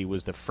Wannabe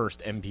was the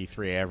first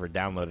MP3 I ever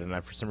downloaded,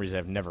 and for some reason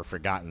I've never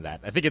forgotten that.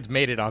 I think it's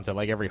made it onto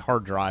like every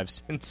hard drive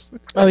since.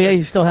 Oh yeah,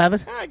 you still have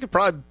it? I could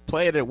probably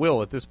play it at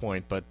will at this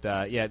point, but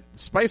yeah,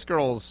 Spice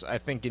Girls, I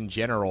think in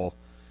general,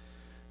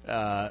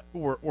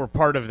 were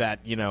part of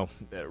that,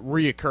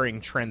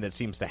 reoccurring trend that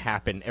seems to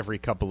happen every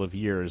couple of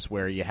years,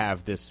 where you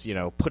have this,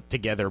 put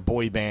together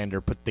boy band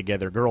or put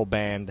together girl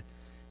band,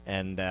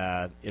 and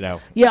Yeah,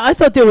 I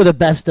thought they were the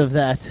best of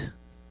that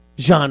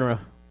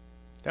genre.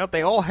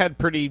 They all had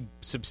pretty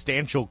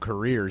substantial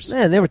careers.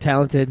 Yeah, they were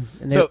talented,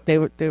 and So- they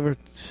were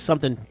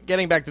something.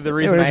 Getting back to the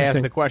reason I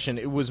asked the question,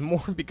 it was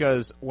more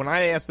because when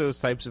I ask those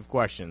types of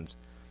questions,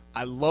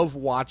 I love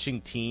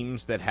watching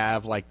teams that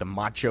have like the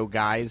macho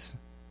guys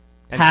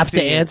Have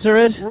to answer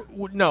it?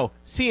 No,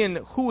 seeing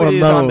who Or it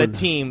is on the moan.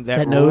 team That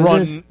that knows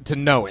run it? to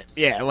know it.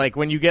 Yeah, like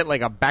when you get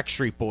like a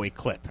Backstreet Boy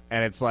clip,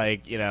 and it's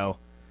like the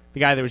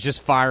guy that was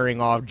just firing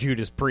off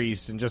Judas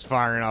Priest and just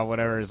firing off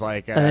whatever is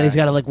like, And then he's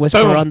got to like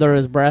whisper boom. under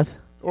his breath.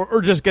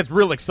 Or just gets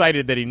real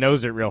excited that he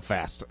knows it real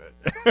fast,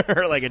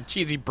 or like a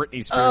cheesy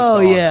Britney Spears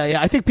Oh song. yeah.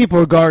 I think people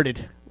are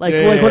guarded. Like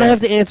Yeah, like when I yeah. have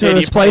to answer Yeah, a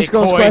you Spice play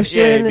Girls coy. question,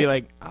 Yeah, you'd be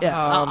like,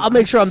 I'll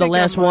make sure I'm the think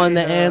last I one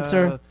to might,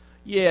 answer.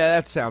 Yeah,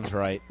 that sounds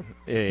right.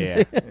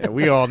 Yeah.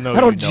 We all know I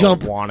don't you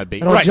jump. want to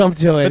be. I don't jump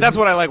to it. But that's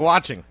what I like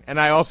watching, and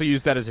I also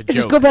use that as a joke.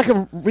 Just go back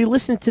and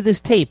re-listen to this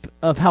tape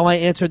of how I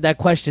answered that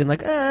question.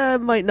 Like, I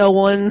might know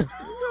one.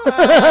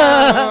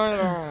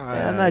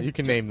 I'm not- You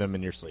can name them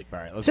in your sleep. All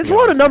right. Let's Since be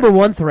we're on a honest number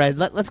one thread,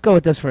 let's go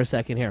with this for a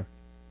second here.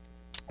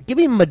 Give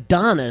me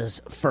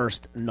Madonna's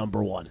first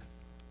number one.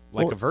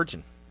 Like a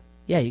virgin.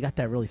 Yeah, you got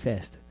that really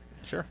fast.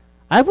 Sure.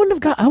 I would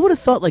have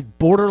thought like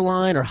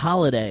Borderline or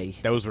Holiday.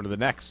 Those were the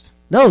next.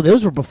 No,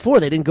 those were before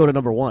they didn't go to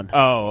number one.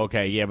 Oh,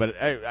 okay, yeah, but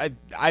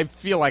I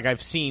feel like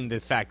I've seen the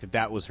fact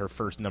that was her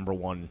first number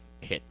one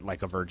hit,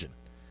 Like a Virgin.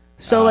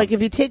 So, like,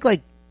 if you take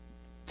like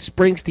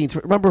Springsteen's,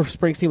 remember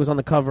Springsteen was on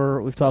the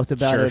cover. We've talked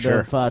about it.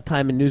 Sure. Of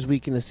Time and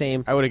Newsweek in the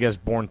same. I would have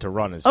guessed Born to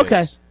Run is Okay,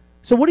 his.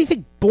 so what do you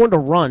think Born to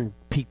Run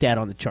peaked at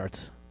on the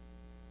charts?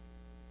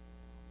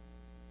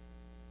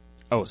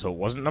 Oh, so it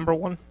wasn't number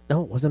one?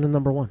 No, it wasn't a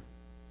number one.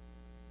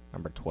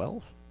 Number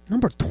 12?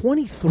 Number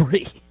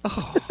 23.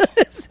 Oh.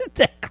 Isn't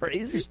that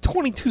crazy? There's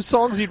 22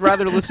 songs you'd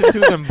rather listen to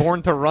than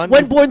Born to Run?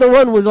 When Born to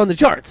Run was on the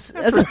charts.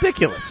 That's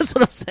ridiculous. That's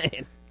what I'm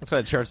saying. That's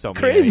why the charts don't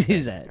mean Crazy anything.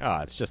 is that? Oh,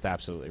 it's just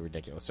absolutely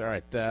ridiculous. All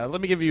right, let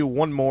me give you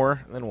one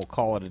more, and then we'll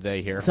call it a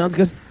day here. Sounds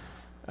good.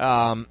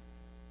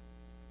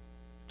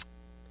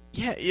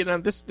 Yeah,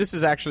 this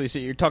is actually, so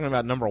you're talking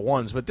about number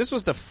ones, but this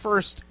was the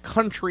first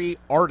country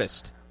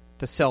artist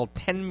to sell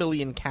 10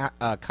 million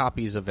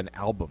copies of an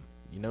album.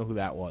 You know who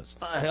that was?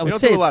 I would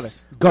say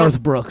it's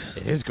Garth Brooks.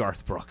 It is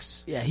Garth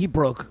Brooks. Yeah, he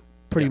broke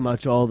pretty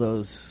much all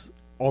those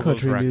country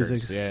those records.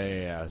 music.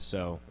 Yeah.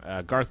 So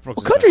Garth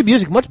Brooks. Well, country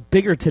music much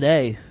bigger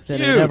today than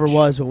it Huge. ever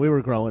was when we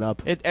were growing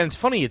up. And it's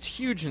funny, it's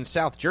huge in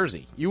South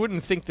Jersey. You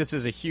wouldn't think this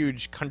is a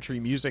huge country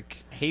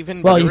music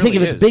haven. Well, but you it think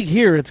really if it's is. big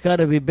here, it's got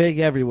to be big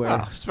everywhere.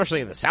 Especially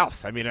in the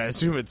South. I mean, I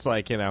assume it's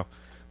like,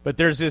 but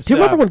there's this. Do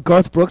you remember when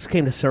Garth Brooks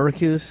came to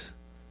Syracuse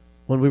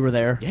when we were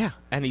there? Yeah,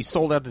 and he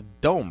sold out the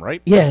Dome,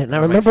 right? Yeah, and I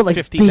It was remember like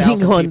 50,000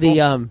 being on people.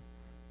 the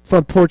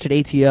front porch at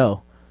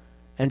ATO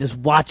and just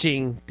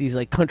watching these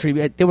like country.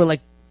 They were like,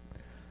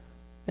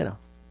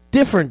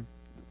 different.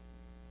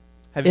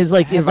 Is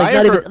like have not I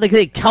ever- even like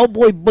they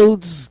cowboy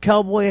boots,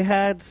 cowboy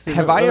hats.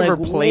 Have I ever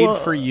like, played whoa.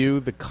 for you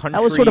the country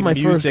That was sort of my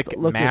music first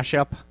look at-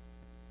 mashup?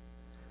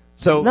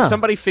 So No.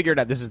 somebody figured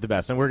out, this is the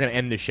best, and we're going to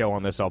end the show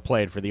on this. I'll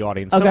play it for the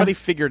audience. Okay. Somebody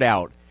figured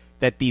out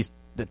that the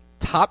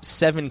top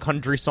 7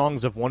 country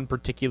songs of one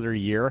particular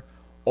year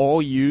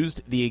all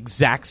used the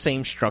exact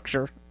same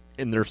structure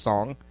in their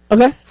song.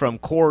 Okay. From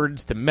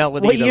chords to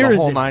melody What to year the is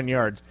whole it? 9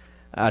 yards.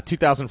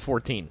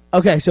 2014.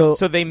 Okay, so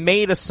they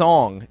made a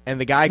song, and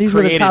the guy These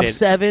were the created top it,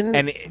 7?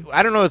 and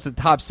I don't know if it's the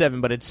top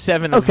 7, but it's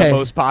 7 of Okay. the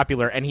most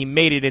popular, and he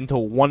made it into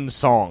one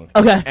song.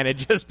 Okay. And it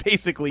just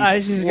basically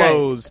This is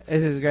flows. great.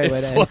 This is a great way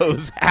It to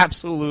flows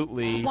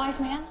absolutely. Wise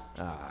man?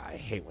 I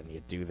hate when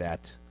you do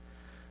that.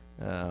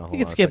 You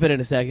can skip it in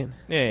a second.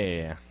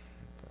 Yeah.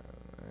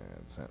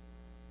 Let's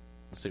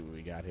see what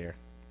we got here.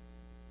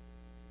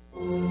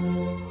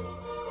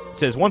 It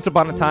says, once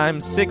upon a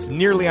time, 6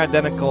 nearly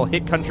identical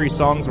hit country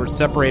songs were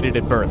separated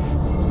at birth.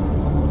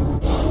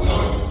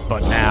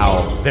 But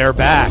now, they're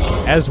back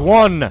as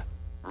one.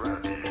 All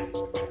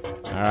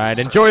right,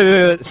 enjoy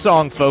the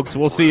song, folks.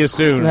 We'll see you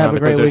soon Have on a the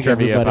great Quizzo week,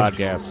 Trivia everybody.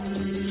 Podcast.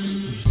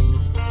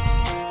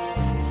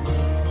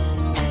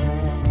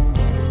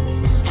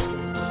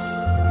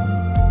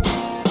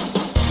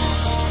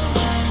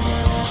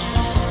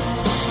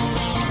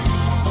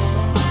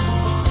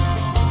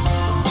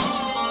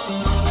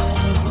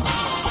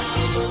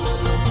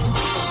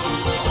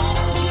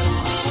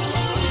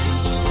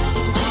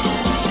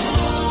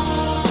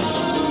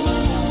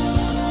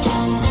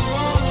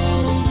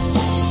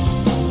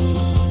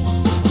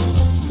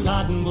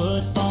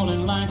 Cottonwood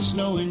falling like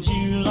snow in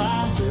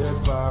July. Said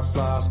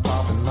fireflies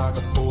popping like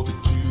the 4th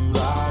of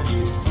July,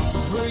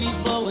 yeah. Breeze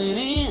blowing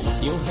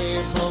in, your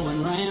hair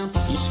blowing round.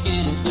 You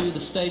scanning through the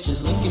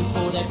stations looking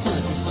for that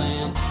country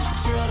sound.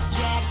 Trucks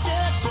jacked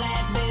up,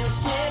 flat bills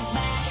flip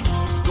back.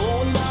 It's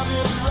going down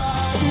this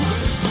ride.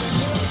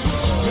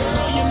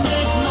 Girl, you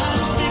make my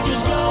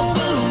speakers go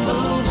boom,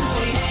 boom.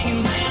 They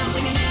hanging down,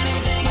 singing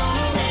everything on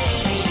the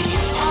radio.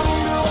 I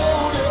need to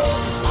hold you,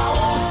 I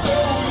won't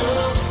show you.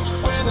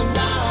 When the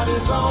night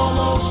is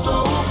almost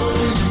over,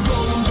 you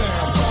going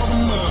down,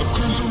 popping up,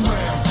 cruising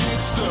around, get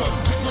stuck.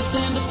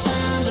 Nothing but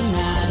time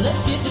tonight.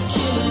 Let's get to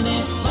killing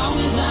it. Long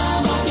as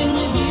I'm rocking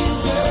with you,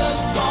 girl.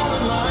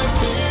 Falling like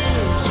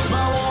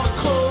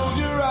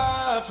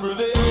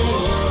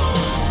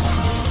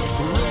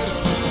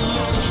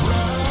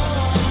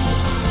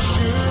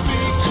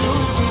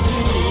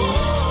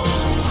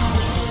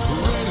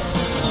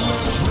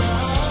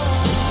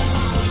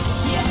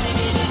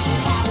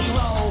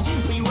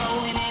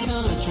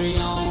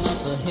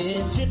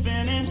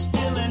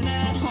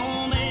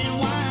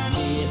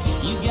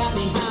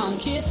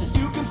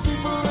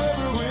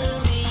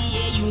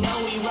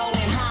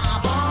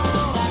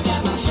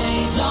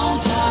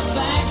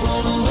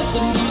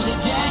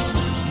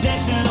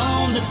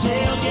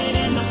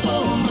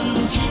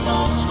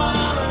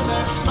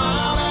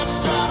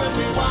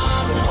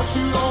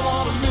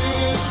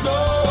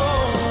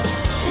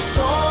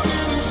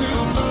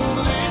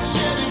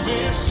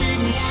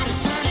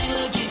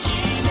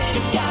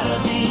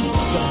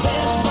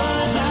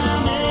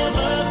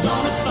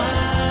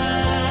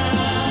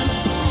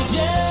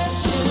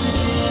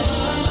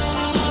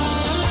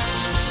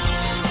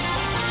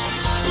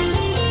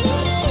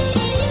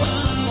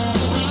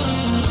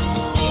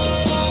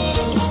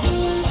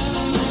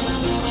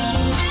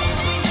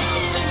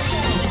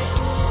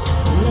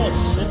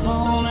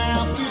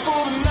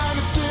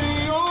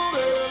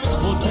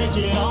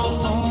like it all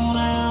thrown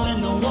out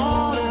in the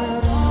water.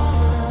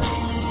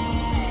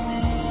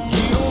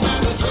 You don't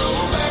have to throw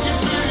back your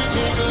pretty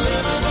big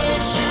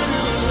lemonade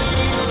sugar and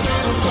lean a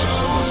little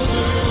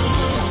closer.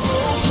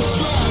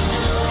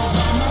 Girl,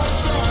 by my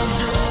side,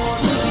 girl.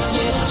 We could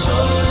get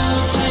short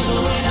and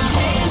tangled with our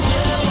hands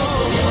up.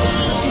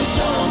 Looking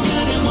so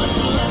good in what's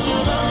left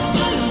of those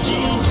blue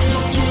jeans.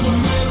 To the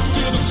middle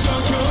till the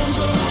sun comes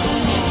up.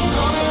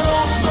 Running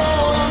on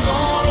strong, I'm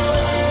gonna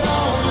lay it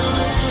on your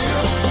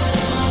lips.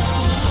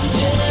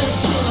 Just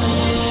chillin'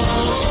 it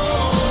out.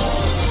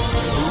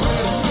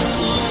 Ready, set,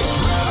 let's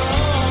ride.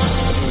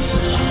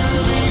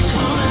 Sure be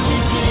cool if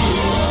you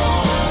did.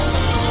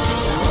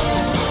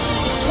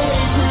 Hey,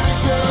 pretty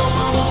girl,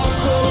 I wanna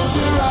close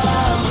your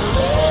eyes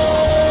today.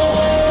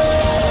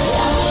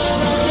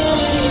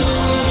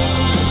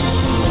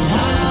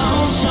 High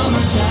on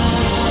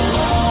summertime.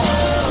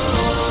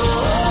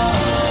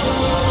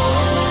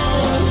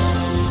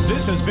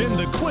 This has been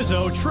the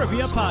Quizzo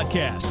Trivia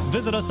Podcast.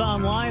 Visit us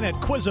online at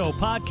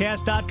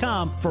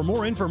QuizzoPodcast.com for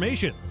more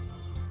information.